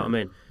why. Do you know what I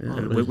mean? Yeah.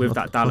 And with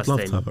that Dallas I'd love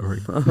team, to have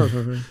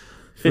a ring.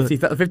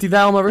 50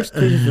 thou on my wrist.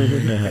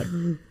 Yeah.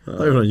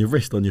 Not even on your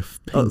wrist, on your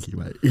pinky,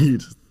 mate.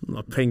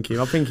 My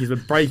pinkies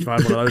would break if I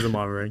had one of those on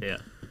my ring. Yeah.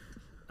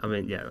 I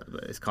mean, yeah,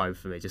 it's Kobe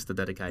for me. Just the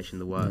dedication,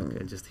 the work,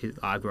 and just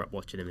I grew up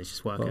watching him. His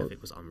just work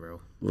ethic was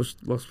unreal.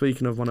 Well,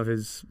 speaking of one of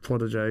his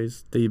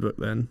prodigies, D-Book,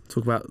 then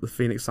talk about the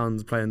Phoenix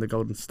Suns playing the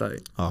Golden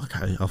State.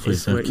 Okay, I thought you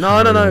said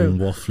no.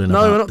 Waffling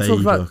No, we're about not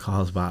talking about. I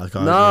was about to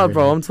go. No,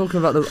 bro, I'm talking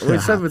about the. We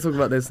said we're talking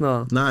about this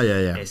now. No,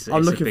 yeah.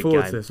 I'm looking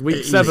forward to this.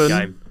 Week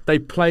 7, they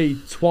play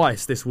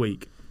twice this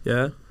week.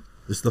 Yeah.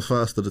 It's the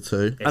first of the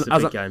 2. It's a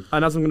big game.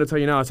 And as I'm going to tell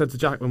you now, I said to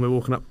Jack when we were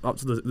walking up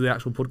to the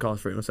actual podcast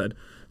for him, I said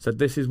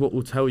this is what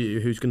will tell you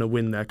who's going to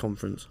win their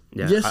conference.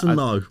 Yeah. Yes and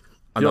no. Do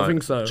you not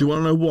think so? Do you want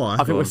to know why?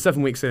 I think we're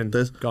 7 weeks in.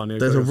 There's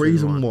a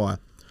reason why.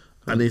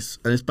 And it's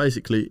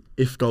basically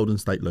if Golden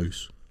State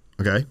lose.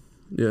 Okay?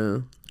 Yeah.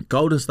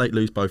 Golden State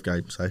lose both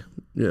games, say.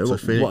 Yeah, so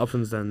what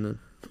happens then?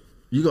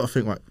 You got to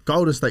think, right,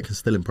 Golden State can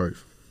still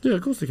improve. Yeah,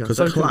 of course they can.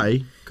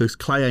 Because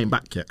Clay ain't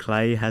back yet.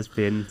 Clay has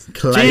been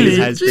G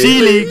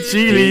League.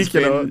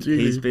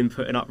 He's been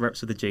putting up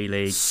reps with the G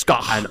League.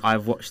 And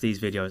I've watched these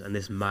videos, and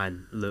this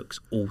man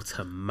looks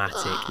automatic,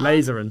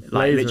 lasering.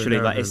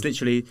 It's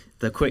literally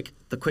the quick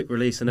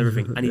release and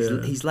everything, and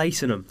he's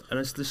lacing them, and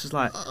it's just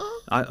like,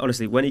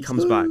 honestly, when he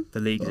comes back, the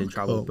league is in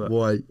trouble. But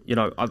you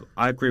know,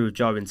 I agree with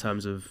Joe in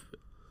terms of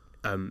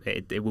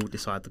it will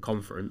decide the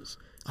conference.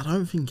 I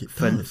don't think it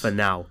does for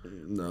now.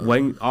 No.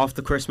 When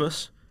after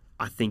Christmas,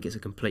 I think it's a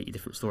completely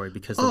different story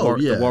because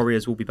the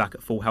Warriors will be back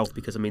at full health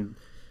because, I mean,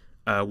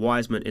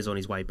 Wiseman is on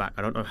his way back.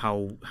 I don't know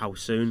how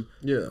soon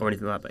or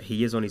anything like that, but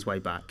he is on his way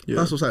back. Yeah.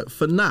 That's what I'm saying.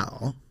 For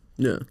now,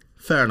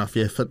 fair enough,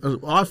 yeah.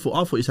 I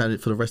thought you were saying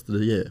it for the rest of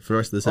the year, for the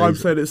rest of the season. I'm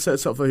saying it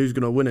sets up for who's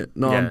going to win it.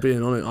 No, I'm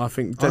being on it. I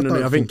think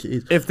generally, I think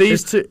if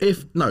these two...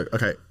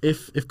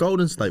 If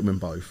Golden State win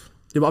both...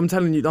 Yeah, but I'm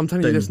telling you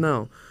this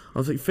now. I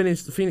was like,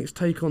 Phoenix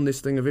take on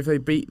this thing of if they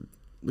beat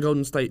the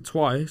Golden State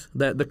twice,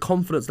 the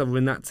confidence level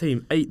in that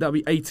team, that'll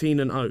be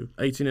 18-0.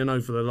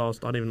 18-0 for the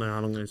last, I don't even know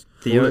how long it is.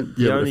 The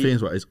thing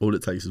is, all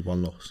it takes is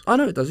one loss. I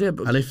know it does, yeah.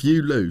 But and if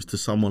you lose to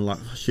someone like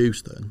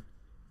Houston,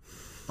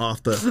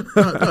 after...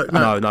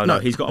 No,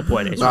 he's got a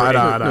point.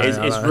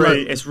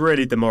 It's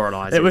really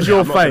demoralising. It was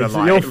your face.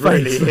 Your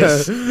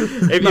face.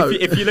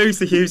 If you lose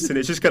to Houston,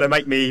 it's just going to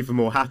make me even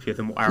more happier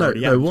than what I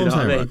already am. What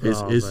I'm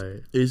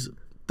saying is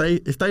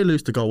if they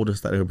lose to Golden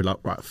State, they'll be like,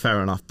 right,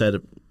 fair enough.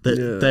 They're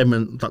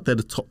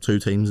the top 2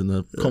 teams in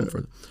the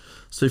conference.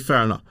 So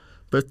fair enough.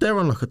 But if they're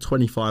on like a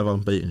 25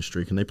 unbeaten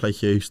streak and they play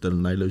Houston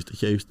and they lose to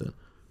Houston,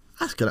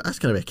 that's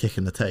gonna be a kick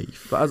in the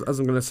teeth. But as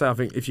I'm gonna say, I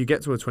think if you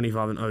get to a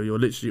 25-0, you're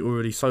literally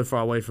already so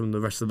far away from the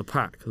rest of the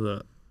pack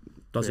that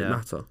doesn't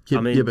matter.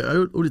 But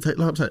all it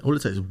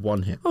takes is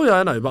one hit. Oh yeah,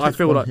 I know, but I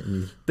feel like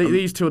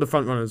these two are the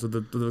front runners of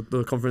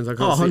the conference.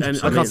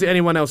 I can't see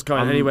anyone else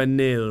going anywhere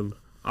near them.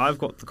 I've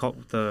got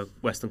the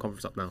Western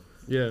Conference up now.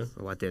 Yeah.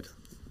 Oh, I did.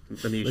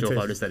 Let me use your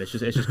phone instead. It's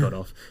just gone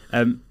off.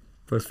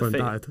 First phone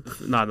died.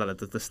 No,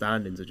 the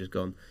standings are just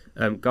gone.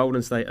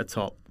 Golden State are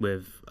top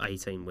with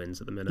 18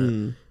 wins at the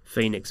minute.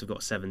 Phoenix have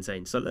got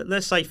 17. So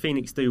let's say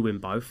Phoenix do win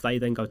both. They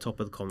then go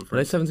top of the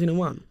conference. Are they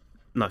 17-1?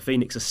 No,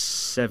 Phoenix are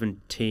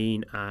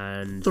 17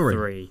 and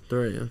 3.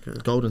 3, okay.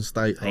 Golden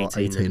State are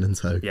 18 and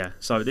 2. Yeah,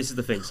 so this is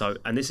the thing.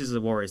 And this is a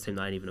Warriors team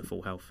that ain't even at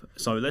full health.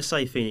 So let's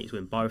say Phoenix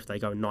win both. They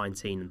go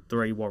 19 and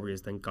 3.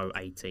 Warriors then go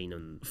 18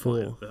 and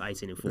 4.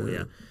 18 and 4,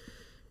 yeah.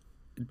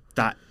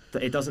 That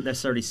it doesn't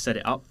necessarily set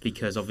it up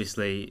because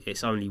obviously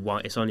it's only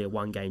a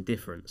 1 game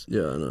difference.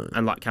 Yeah, I know.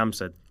 And like Cam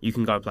said, you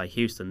can go play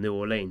Houston, New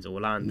Orleans,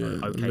 Orlando,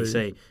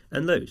 OKC,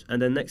 and lose.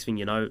 And then next thing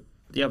you know,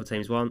 the other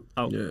teams won.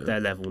 They're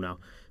level now.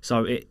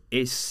 So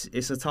it's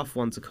a tough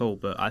one to call,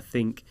 but I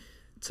think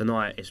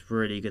tonight it's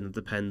really going to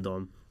depend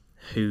on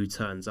who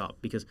turns up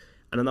because.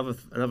 And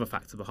another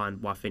factor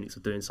behind why Phoenix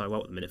are doing so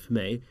well at the minute for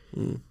me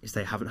is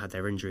they haven't had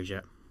their injuries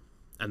yet.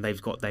 And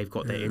they've got their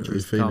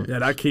injuries to come. Yeah,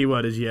 that key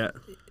word is yet,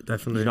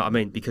 definitely. You know what I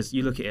mean? Because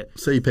you look at it.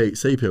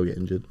 CP will get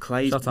injured.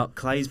 Shut up.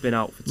 Clay's been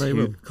out for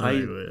 2.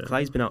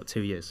 Clay's been out 2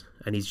 years,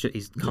 and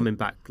he's coming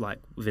back like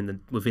within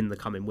the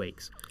coming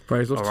weeks. Bro,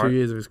 he's lost 2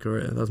 years of his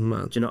career. That's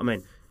mad. Do you know what I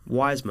mean?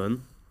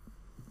 Wiseman,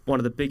 one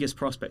of the biggest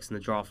prospects in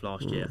the draft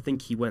last year. I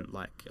think he went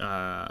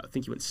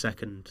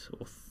second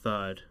or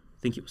third.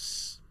 I think it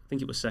was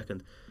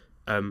second.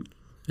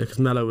 Because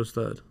Melo was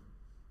third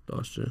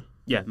last year.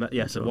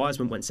 Yeah. So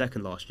Wiseman went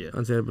second last year.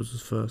 Anthony Edwards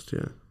was first,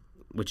 yeah.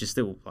 which is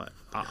still like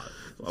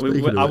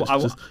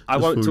I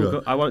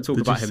won't talk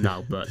about him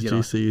now. But did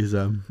you see his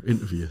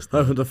interview?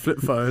 Oh, the flip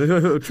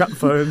phone, trap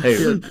phone.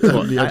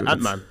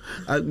 Ant-Man.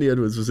 Anthony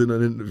Edwards was in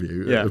an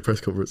interview at the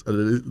press conference,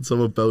 and then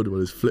someone belled him on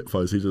his flip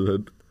phone. So he just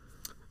went,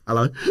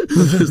 "Hello."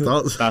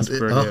 That's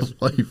brilliant.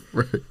 Halfway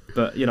through.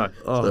 But you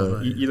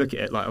look at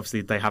it like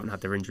obviously they haven't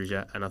had their injuries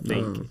yet, and I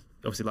think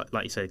obviously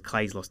like you said,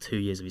 Clay's lost 2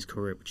 years of his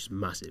career, which is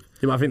massive.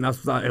 Yeah, but I think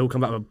that he'll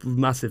come back with a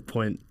massive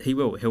point. He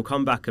will. He'll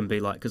come back and be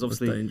like, because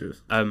obviously,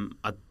 dangerous.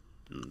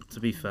 To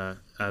be fair,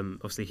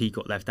 obviously he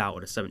got left out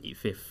of the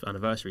 75th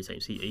anniversary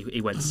team. So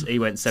he went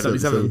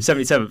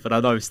 77th, but I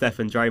know Steph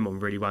and Draymond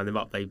really wound him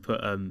up. They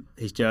put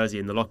his jersey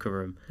in the locker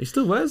room. He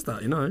still wears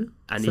that, you know.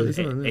 And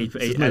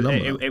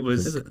it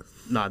was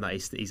no,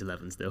 he's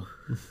 11 still.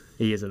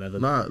 He is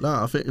 11. No,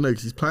 I think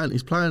because he's playing.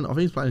 I think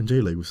he's playing G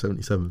League with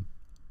 77.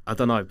 I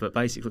don't know, but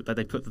basically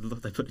they put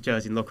the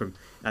jersey in the locker room.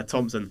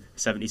 Thompson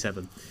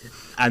 77,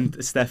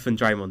 and Steph and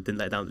Draymond didn't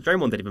let it down.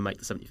 Draymond didn't even make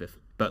the 75th,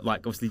 but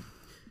like obviously.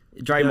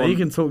 Draymond, he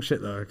can talk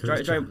shit though.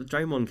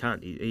 Draymond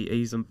can't.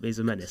 He's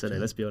a menace, isn't he?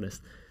 Let's be honest.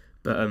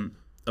 But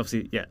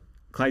obviously,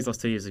 Clay's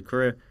lost 2 years of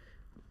career.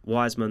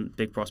 Wiseman,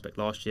 big prospect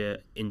last year,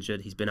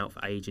 injured. He's been out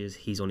for ages.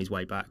 He's on his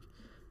way back.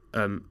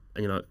 And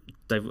at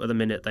the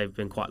minute they've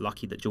been quite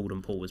lucky that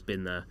Jordan Poole has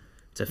been there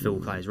to fill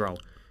Clay's role.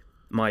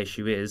 My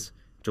issue is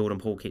Jordan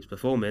Poole keeps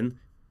performing.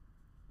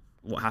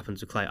 What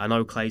happens to Clay? I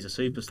know Clay's a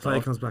superstar. Clay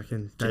comes back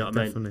in. Do you know what I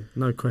mean? Definitely,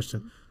 no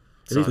question.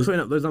 If he's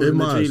putting up those numbers in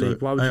the G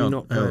League, why would you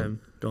not play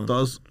him?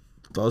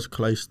 Does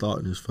Clay start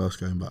in his first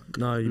game back?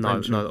 No,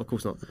 of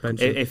course not.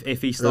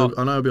 If he starts,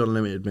 I know he'll be on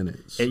limited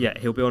minutes.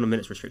 He'll be on a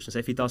minutes restriction. So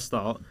if he does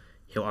start,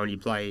 he'll only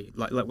play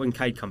like when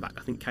Cade come back.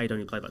 I think Cade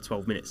only played like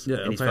 12 minutes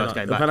in his first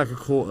game back. He'll play like a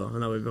quarter. I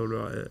know we've all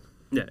right it.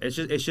 Yeah,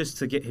 it's just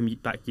to get him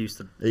back used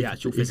to the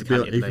actual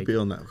physicality. He could be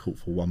on that court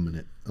for 1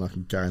 minute, and I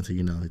can guarantee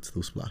you now he'd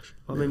still splash.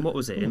 I mean, what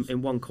was it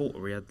in one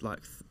quarter? He had like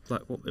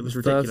what, it was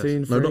ridiculous.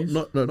 13 threes?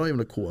 Not even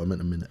a quarter. I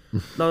meant a minute.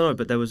 No,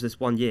 but there was this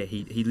 1 year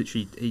he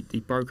literally he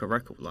broke a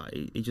record. Like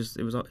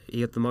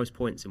he had the most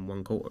points in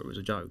one quarter. It was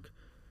a joke.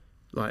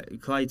 Like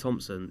Klay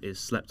Thompson is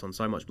slept on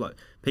so much. Like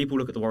people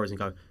look at the Warriors and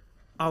go,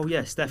 "Oh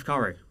yeah, Steph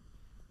Curry."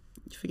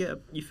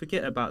 You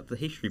forget about the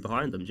history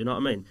behind them. Do you know what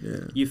I mean?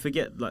 Yeah. You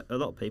forget, like a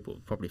lot of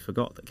people probably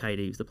forgot that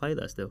KD used to play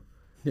there still.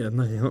 Yeah,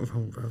 no, you're not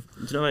wrong, bro. Do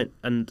you know what I mean?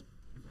 And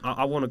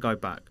I want to go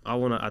back. I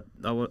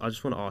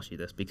just want to ask you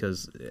this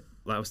because,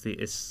 obviously,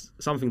 it's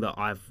something that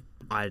I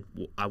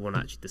want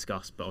to actually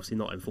discuss, but obviously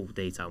not in full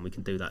detail. And we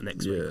can do that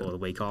next week or the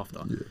week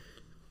after. Yeah.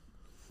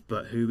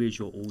 But who is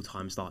your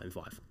all-time starting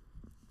five?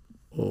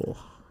 Oh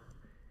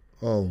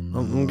no!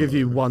 I'm gonna give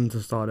you one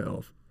to start it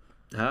off.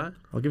 Huh?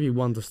 I'll give you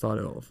one to start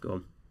it off. Go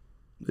on.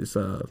 It's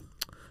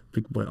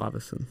Big Boy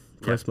Iverson.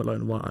 Post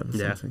Malone, White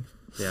Iverson.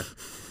 Yeah.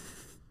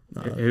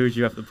 Who would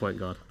you have the point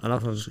guard? And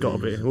that one's got to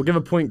be. We'll give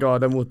a point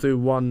guard, then we'll do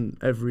one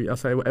every. I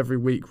say every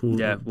week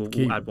we'll add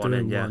one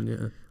in.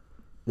 Yeah.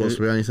 What's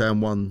we only saying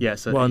one? Yeah.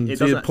 So one.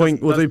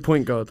 We'll do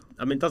point guard.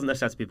 I mean, it doesn't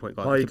necessarily have to be point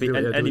guard. It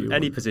could be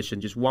any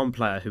position. Just one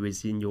player who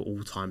is in your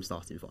all-time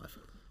starting five.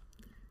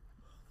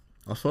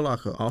 I feel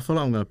like I'm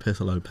going to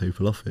piss a load of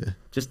people off here.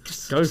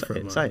 Just go for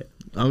it. Say it.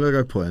 I'm going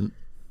to go point.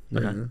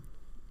 Okay. Yeah.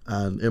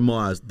 And in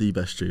my eyes, the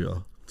best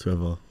shooter to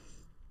ever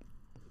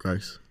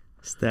grace.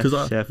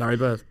 Steph. Larry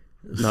Bird.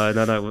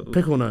 No.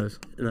 Pickle nose.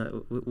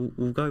 No,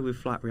 we'll go with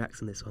flat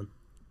reacts on this one.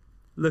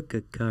 Look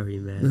at Curry,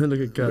 man. Look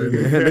at Curry,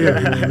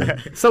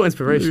 man. So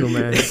inspirational,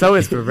 man. So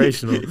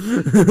inspirational.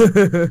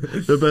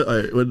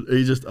 But when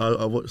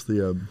I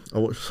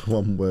watched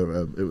one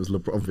where it was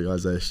LeBron v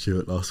Isaiah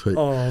Stewart last week.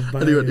 Oh man!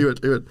 And he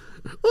went,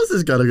 what's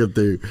this guy gonna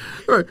do?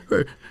 Right.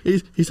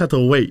 He's had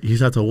to wait. He's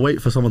had to wait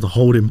for someone to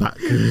hold him back.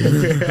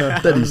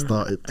 Then he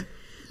started.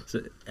 So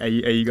are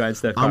you going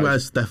Steph? I'm going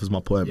Steph as my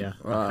point. Yeah.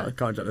 I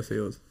can't judge the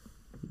Seals.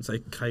 Say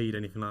Cade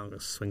anything like I'm going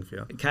to swing for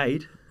you.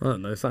 Cade? I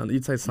don't know.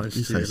 You'd say something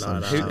stupid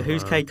like that.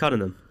 Who's Cade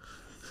Cunningham?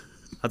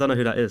 I don't know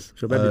who that is.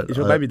 It's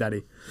your baby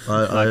daddy.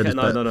 No. I heard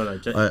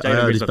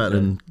he's better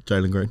than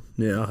Jalen Green.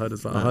 Yeah, I heard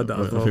that. I heard that.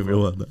 I think we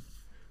all heard that.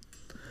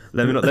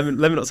 Let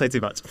me not say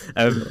too much.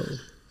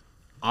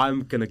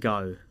 I'm gonna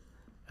go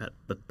at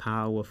the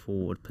power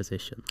forward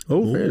position.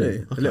 Oh,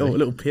 really? Okay. A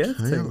little PF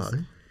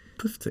things.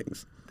 Poof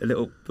things. A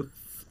little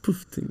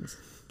poof things.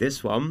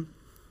 This one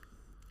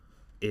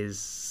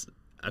is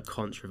a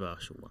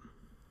controversial one.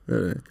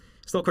 Really?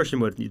 It's not Christian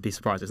Wood. You'd be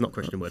surprised. It's not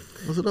Christian Wood.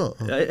 Was it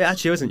not? It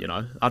actually isn't.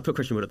 I'd put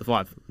Christian Wood at the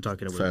 5. I'm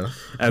joking. Fair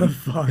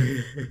enough.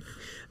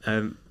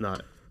 No,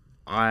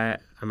 I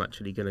am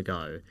actually going to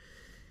go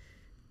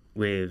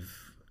with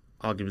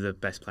arguably the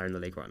best player in the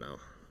league right now,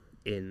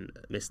 in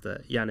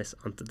Mr. Giannis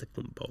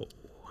Antetokounmpo.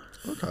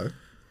 Okay.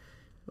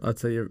 I'd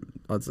say you're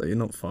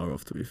not far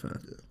off. To be fair.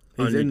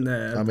 He's in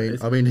there. I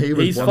mean,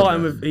 he's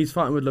fighting with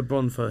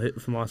LeBron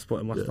for my spot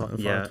in my starting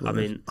five. Yeah, I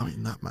mean,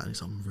 that man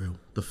is unreal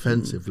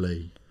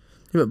defensively.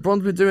 Yeah, but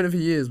Bron's been doing it for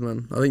years,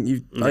 man. I think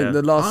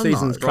the last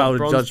season's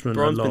clouded judgment.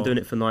 Bron's been doing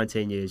it for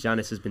 19 years.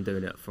 Giannis has been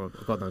doing it for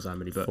God knows how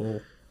many. But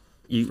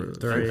 3,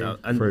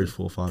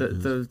 4, 5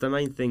 years. The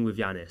main thing with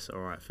Giannis,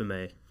 all right, for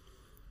me,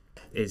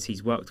 is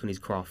he's worked on his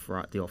craft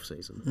throughout the off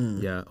season.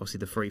 Yeah, obviously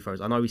the free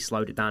throws. I know he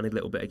slowed it down a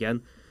little bit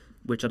again,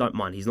 which I don't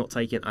mind. He's not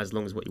taking as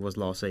long as what he was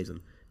last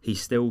season.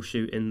 He's still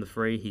shooting the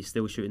three. He's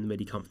still shooting the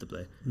midi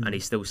comfortably, and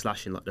he's still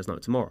slashing like there's no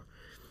tomorrow.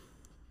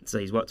 So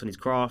he's worked on his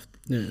craft.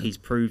 Yeah. He's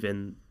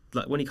proven,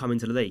 like when he came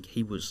into the league,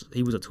 he was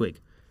a twig.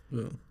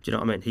 Yeah. Do you know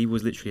what I mean? He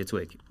was literally a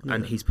twig,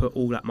 and he's put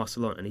all that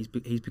muscle on, and he's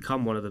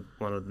become one of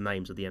the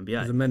names of the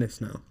NBA. He's a menace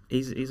now.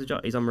 He's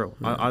unreal.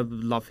 Yeah. I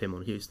love him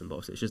on Houston, but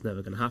obviously it's just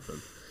never going to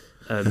happen.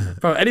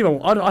 Bro,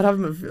 anyone, I'd have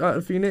him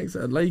at Phoenix,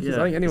 at Lakers.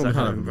 Yeah, I think anyone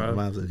can have him,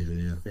 bro.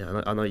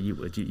 Yeah, I know you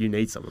would. You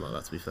need someone like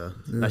that, to be fair.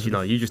 Yeah. Actually,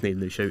 no, you just need a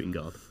new shooting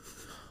guard.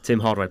 Tim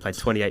Hardaway played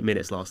 28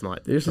 minutes last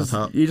night.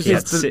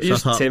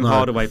 Tim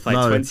Hardaway played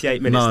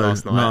 28 minutes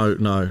last night.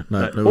 No.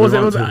 What was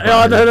it?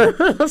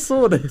 No. I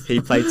saw this.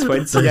 He played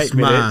 28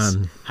 minutes,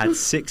 had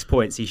 6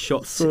 points. He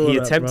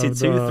attempted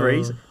 2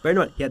 threes. But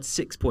anyway, he had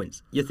 6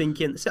 points. You're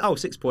thinking,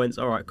 6 points,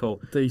 all right,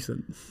 cool.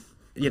 Decent.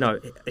 You know,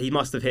 he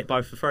must have hit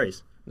both the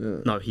threes.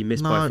 Yeah. No, he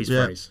missed both his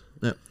threes.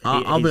 Yeah.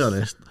 I'll be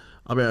honest.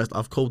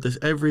 I've called this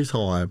every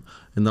time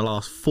in the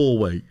last 4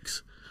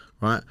 weeks.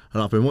 Right,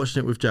 and I've been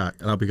watching it with Jack,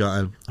 and I'll be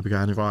going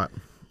right.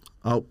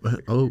 Oh,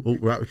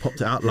 right, we popped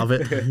it out. Love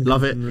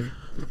it.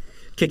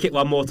 Kick it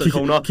one more to the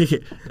corner. Kick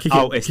it.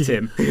 It's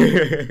Tim.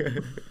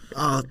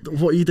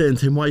 What are you doing,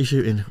 Tim? Why are you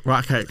shooting?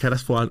 Right, okay,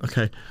 that's fine.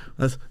 Okay,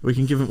 we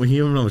can give him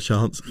another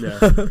chance. Yeah.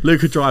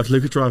 Luka drives.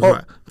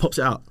 Right, pops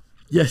it out.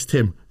 Yes,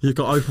 Tim, you've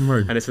got open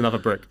room, and it's another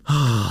brick.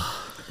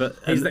 But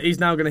he's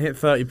now going to hit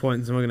 30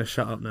 points, and we're going to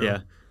shut up now.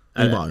 Yeah.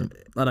 He won't.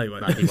 I know he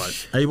won't. No, he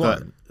won't. He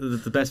won't.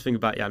 The best thing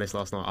about Giannis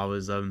last night, I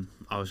was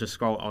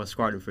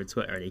scrolling through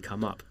Twitter and he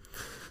come up.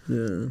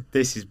 Yeah.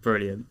 This is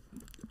brilliant.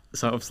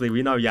 So obviously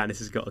we know Giannis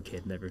has got a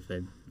kid and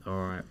everything.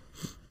 All right.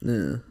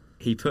 Yeah.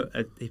 He put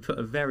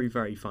a very,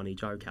 very funny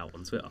joke out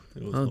on Twitter.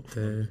 Oh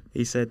dear.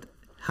 He said,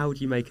 "How do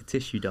you make a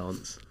tissue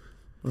dance?"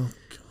 Oh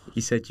God.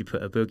 He said you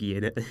put a boogie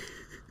in it.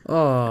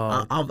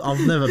 Oh, I've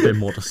never been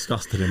more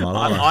disgusted in my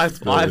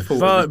life. I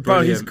thought,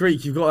 bro, he's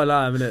Greek. You've got to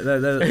allow him in it.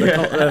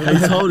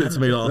 He told it to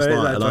me last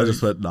night, and I just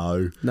went,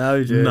 no,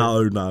 dude.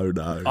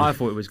 No. I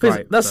thought it was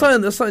great. That's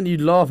something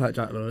you'd laugh at,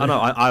 Jack. I know.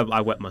 I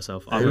wet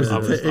myself.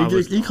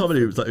 He come in.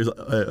 He was like,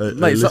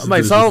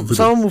 mate,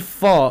 someone will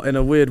fart in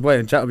a weird way,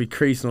 and Jack will be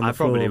creasing on the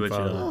floor. I probably would.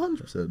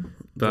 100%.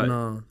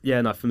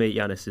 But for me,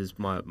 Giannis is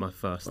my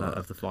first out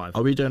of the 5.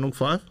 Are we doing all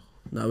 5?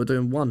 No, we're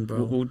doing 1,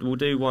 bro. We'll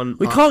do 1.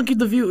 We can't give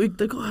the view.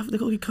 They've got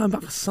to be coming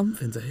back for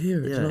something to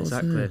hear it. Yeah, you know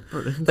exactly.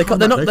 They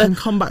can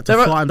come back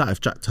to find out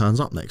if Jack turns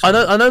up next. I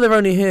know they're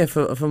only here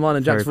for mine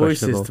and Jack's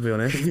voices, to be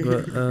honest.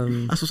 But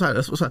that's what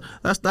I'm saying.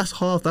 That's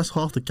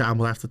half the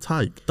gamble I have to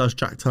take. Does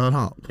Jack turn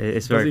up?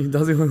 It's very.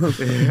 Does he?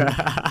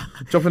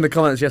 Drop in the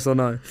comments, yes or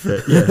no.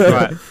 Yeah.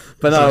 Right.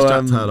 But does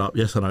Jack turn up?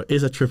 Yes or no?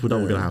 Is a triple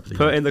double going to happen?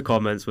 Put in the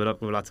comments.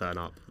 Will I turn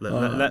up?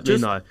 Let me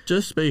know.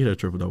 Just speaking of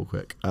triple double,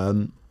 quick.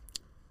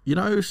 You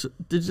know,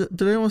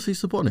 did anyone see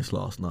Sabonis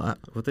last night?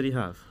 What did he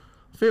have?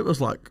 I think it was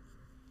like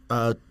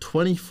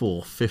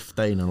 24,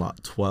 15 and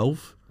like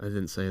 12. I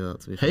didn't say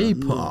that, to be fair. He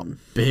put up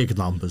big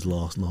numbers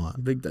last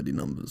night. Big daddy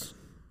numbers.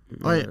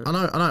 I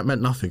know it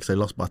meant nothing because they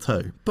lost by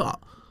 2, but...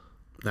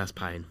 That's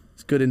pain.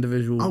 It's good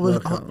individual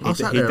workout. I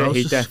sat there, I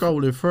was just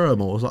scrolling through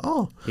them all. I was like,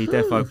 oh. He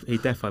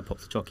defo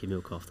popped a jockey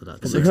milk after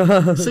that.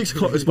 6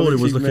 o'clock this morning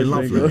was looking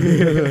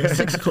lovely.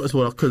 6 o'clock this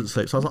morning I couldn't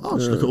sleep, so I was like, oh,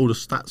 just look at all the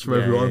stats for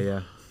everyone.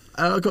 Yeah.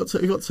 And it got to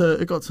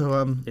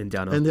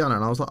Indiana,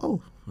 and I was like,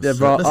 oh, let's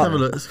have a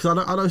look. Because I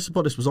know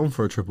Sabonis was on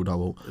for a triple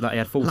double. Like he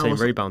had 14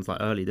 rebounds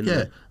early, didn't he?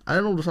 Yeah, and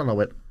then all of a sudden I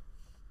went,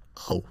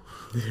 oh,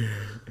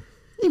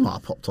 he might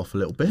have popped off a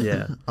little bit.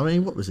 Yeah, I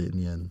mean, what was it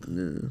in the end?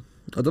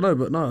 Yeah. I don't know,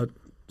 but no,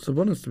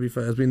 Sabonis, to be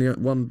fair, has been the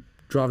one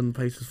driving the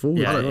Pacers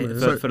forward.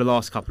 Yeah, for the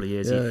last couple of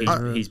years,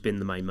 he's been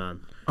the main man.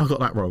 I got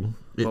that wrong.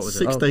 It's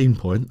 16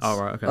 points. Oh,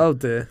 right, okay. Oh,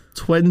 dear.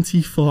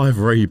 25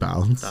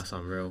 rebounds. That's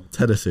unreal.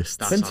 10 assists.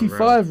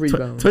 25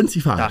 rebounds.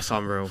 25. That's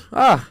unreal.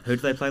 Who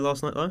did they play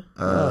last night,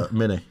 though?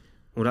 Mini.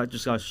 Well, that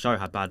just goes to show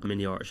how bad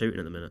Mini are at shooting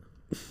at the minute.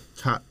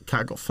 Cat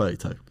got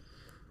 32.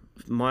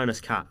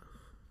 Minus Cat.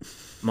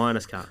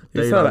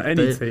 You say that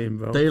any team,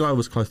 bro. D'Lo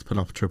was close to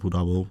putting up a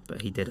triple-double.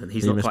 But he didn't.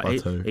 He missed by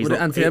 2. What did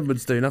Anthony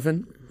Edwards do?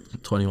 Nothing?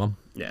 21.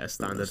 Yeah,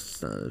 standard.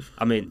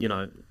 I mean, you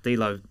know,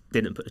 D'Lo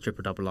didn't put the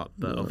triple double up,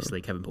 but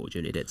obviously Kevin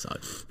Porter Jr. did. So,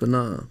 but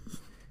no,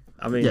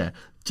 I mean, yeah,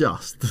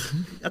 just.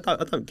 I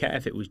don't care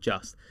if it was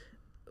just.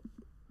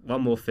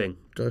 One more thing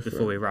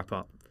before we wrap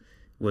up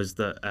was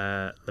that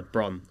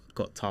LeBron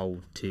got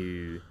told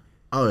to.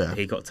 Oh yeah.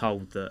 He got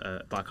told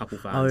that by a couple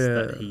fans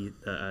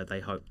that they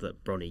hope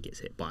that Bronny gets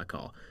hit by a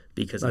car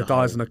because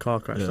dies in a car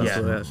crash.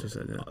 Yeah, that's what she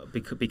said.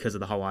 Yeah. Because of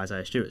the whole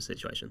Isaiah Stewart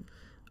situation.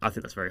 I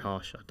think that's very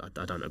harsh.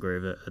 I don't agree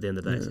with it. At the end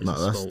of the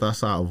day,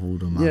 that's out of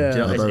order, man.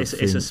 Yeah, it's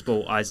a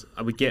sport. I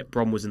would get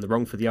Bron was in the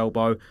wrong for the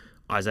elbow.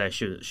 Isaiah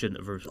shouldn't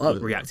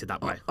have reacted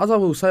that way. As I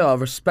will say, I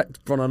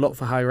respect Bron a lot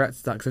for how he reacted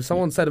to that. Because if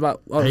someone said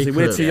about obviously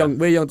we're too young,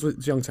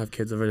 to have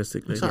kids,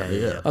 realistically. Exactly,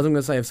 yeah. I was going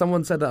to say if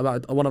someone said that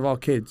about one of our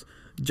kids,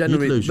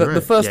 generally the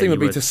first thing would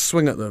be to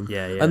swing at them.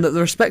 Yeah. And the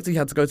respect he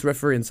had to go to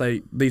referee and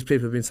say these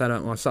people have been saying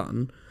about my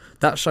son.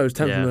 that shows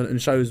temperament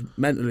and shows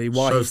mentally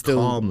why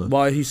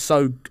he's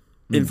so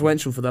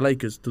influential for the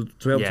Lakers to be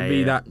able to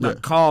be that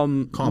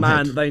calm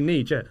man head. They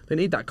need. Yeah, they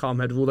need that calm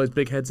head with all those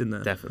big heads in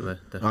there. Definitely.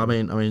 I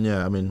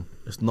mean,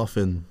 it's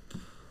nothing.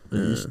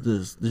 You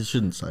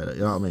shouldn't say that.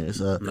 You know what I mean? It's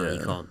no,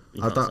 you can't.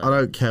 I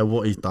don't care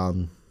what he's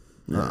done.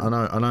 Yeah.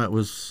 I know it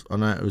was.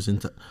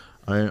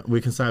 We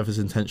can say if it's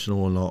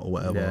intentional or not or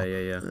whatever.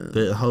 Yeah.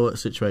 The whole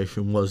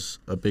situation was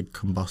a big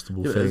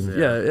combustible thing.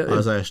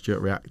 Isaiah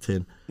Stewart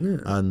reacting,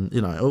 and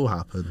it all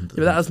happened. Yeah,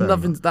 but that has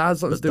nothing. That has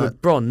something to do with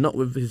Bron, not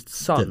with his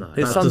son.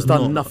 His son's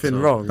done nothing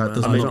wrong.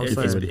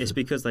 It's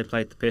because they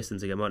played the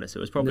Pistons again, wasn't it? So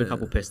it was probably a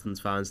couple of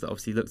Pistons fans that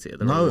obviously looked at it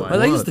the wrong way. I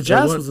think it's the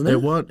Jazz, wasn't it?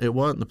 It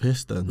weren't the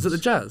Pistons. Was it the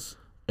Jazz?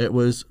 It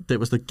was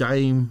the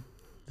game.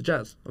 The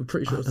Jazz. I'm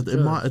pretty sure it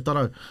might. I don't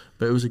know,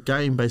 but it was a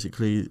game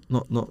basically.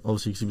 Not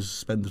obviously because he was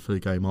suspended for the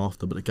game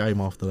after, but the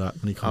game after that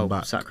when he came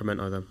back.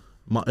 Sacramento then.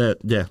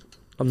 Yeah.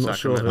 I'm not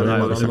sure.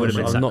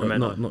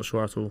 I'm not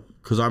sure at all.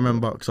 Because I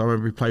remember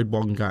he played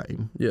one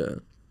game. Yeah.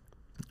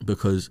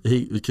 Because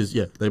they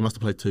must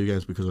have played 2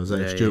 games because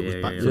Isaiah Stewart was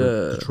back for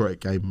the Detroit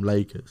game,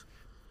 Lakers,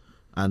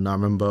 and I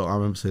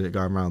remember seeing it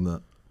going around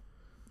that,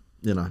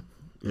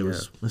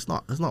 it's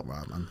not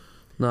right, man.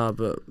 No,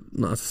 but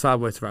it's a sad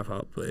way to wrap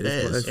up. But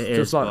it's just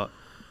is, like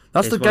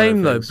that's the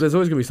game though. There's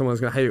always gonna be someone who's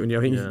gonna hate it when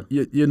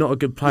you're not a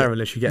good player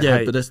unless you get hate.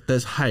 Yeah, but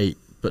there's hate,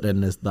 but then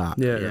there's that.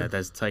 Yeah,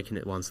 there's taking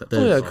it one step.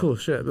 Of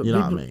course, yeah. But you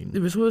know what I mean?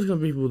 There's always gonna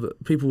be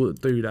people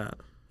that do that.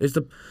 This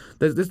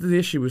is the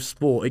issue with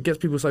sport. It gets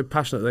people so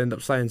passionate they end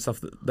up saying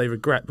stuff that they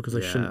regret because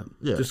they shouldn't.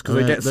 Yeah. Just because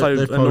they get so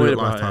annoyed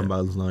about lifetime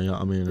bans now. You know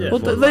what I mean? Yeah, well,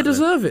 they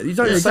deserve it. You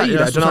don't say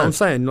that. Do you know what I'm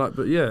saying?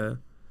 But yeah.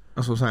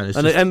 That's what I'm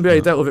saying. And the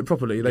NBA dealt with it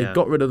properly. They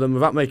got rid of them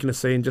without making a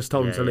scene, just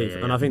told them to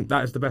leave. And I think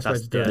that is the best way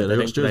to do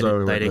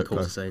it. They didn't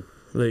cause a scene.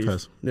 Leave.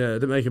 Yeah,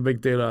 didn't make a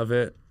big deal out of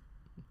it.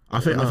 I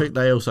think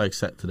they also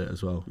accepted it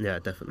as well. Yeah,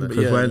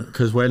 definitely.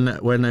 Because when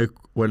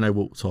they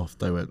walked off,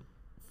 they went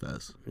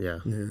fairs. Yeah.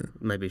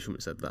 Maybe you shouldn't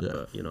have said that,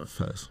 but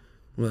fairs.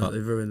 Well,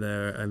 they've ruined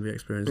their NBA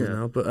experiences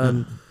now. But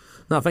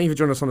no, thank you for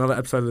joining us on another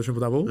episode of the Triple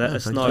Double. Let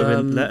us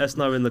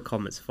know in the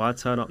comments if I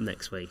turn up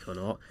next week or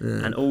not,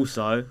 and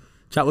also.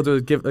 Chat will do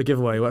a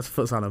giveaway. What's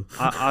Foot Salem?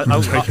 You know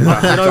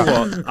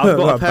what?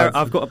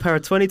 I've got a pair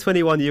of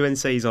 2021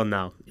 UNCs on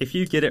now. If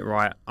you get it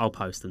right, I'll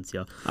post them to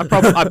you. I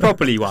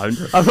probably won't.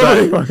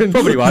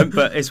 Probably won't,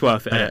 but it's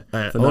worth it.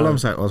 All I'm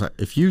saying was,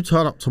 if you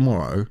turn up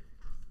tomorrow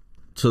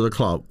to the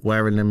club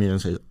wearing them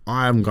UNCs,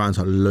 I am going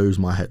to lose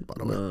my head. By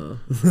the way,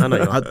 I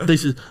know.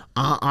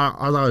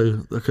 I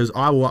know because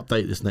I will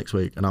update this next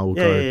week, and I will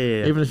go.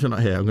 Even if you're not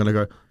here, I'm going to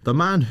go. The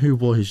man who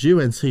wore his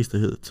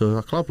UNCs to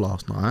our club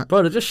last night.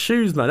 Bro, they're just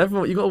shoes, man.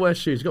 Everyone, you got to wear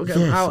shoes. You got to get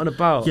them out and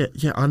about.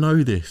 Yeah, I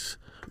know this.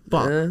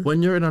 But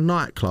when you're in a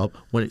nightclub,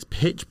 when it's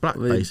pitch black,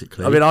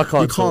 basically, I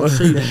can't. You can't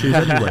see the shoes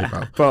anyway,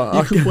 bro. But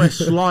you could wear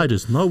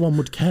sliders; no one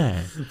would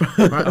care.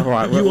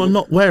 Right? You are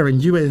not wearing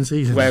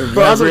UNCs.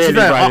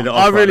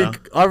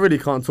 I really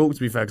can't talk, to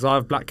be fair, because I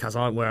have black cats.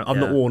 I've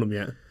not worn them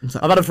yet.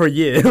 I've had them for a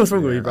year. What's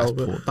wrong with you, bro?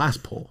 That's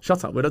poor.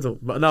 Shut up, we don't talk.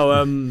 But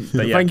no,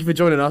 thank you for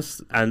joining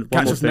us. And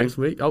catch us next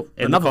week. Oh,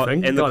 another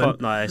thing. No,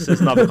 it's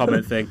just another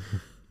comment thing.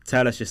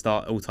 Tell us your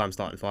all-time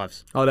starting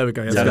fives. Oh, there we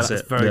go. Tell us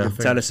it.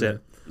 Tell us it.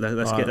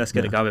 Let's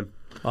get it going.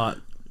 All right.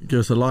 Give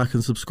us a like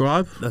and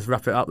subscribe. Let's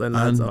wrap it up then.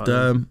 And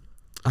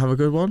have a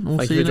good one.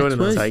 We'll see you next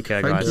week. Take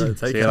care, guys.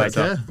 See you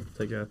later.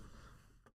 Take care.